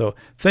 So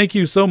thank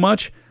you so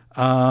much.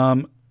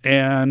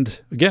 And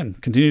again,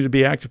 continue to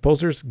be active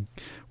posters.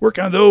 Work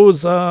on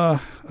those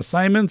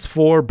assignments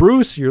for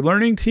Bruce, your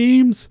learning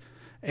teams,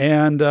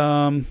 and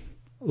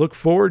look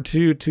forward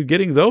to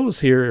getting those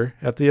here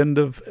at the end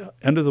of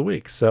the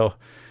week. So,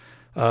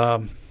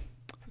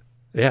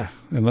 yeah,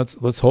 and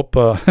let's hope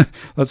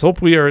let's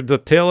hope we are at the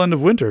tail end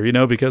of winter.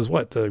 Because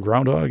the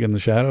groundhog and the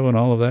shadow and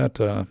all of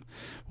that,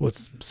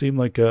 seemed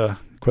like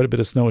quite a bit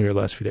of snow here the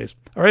last few days.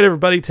 All right,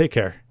 everybody, take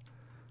care.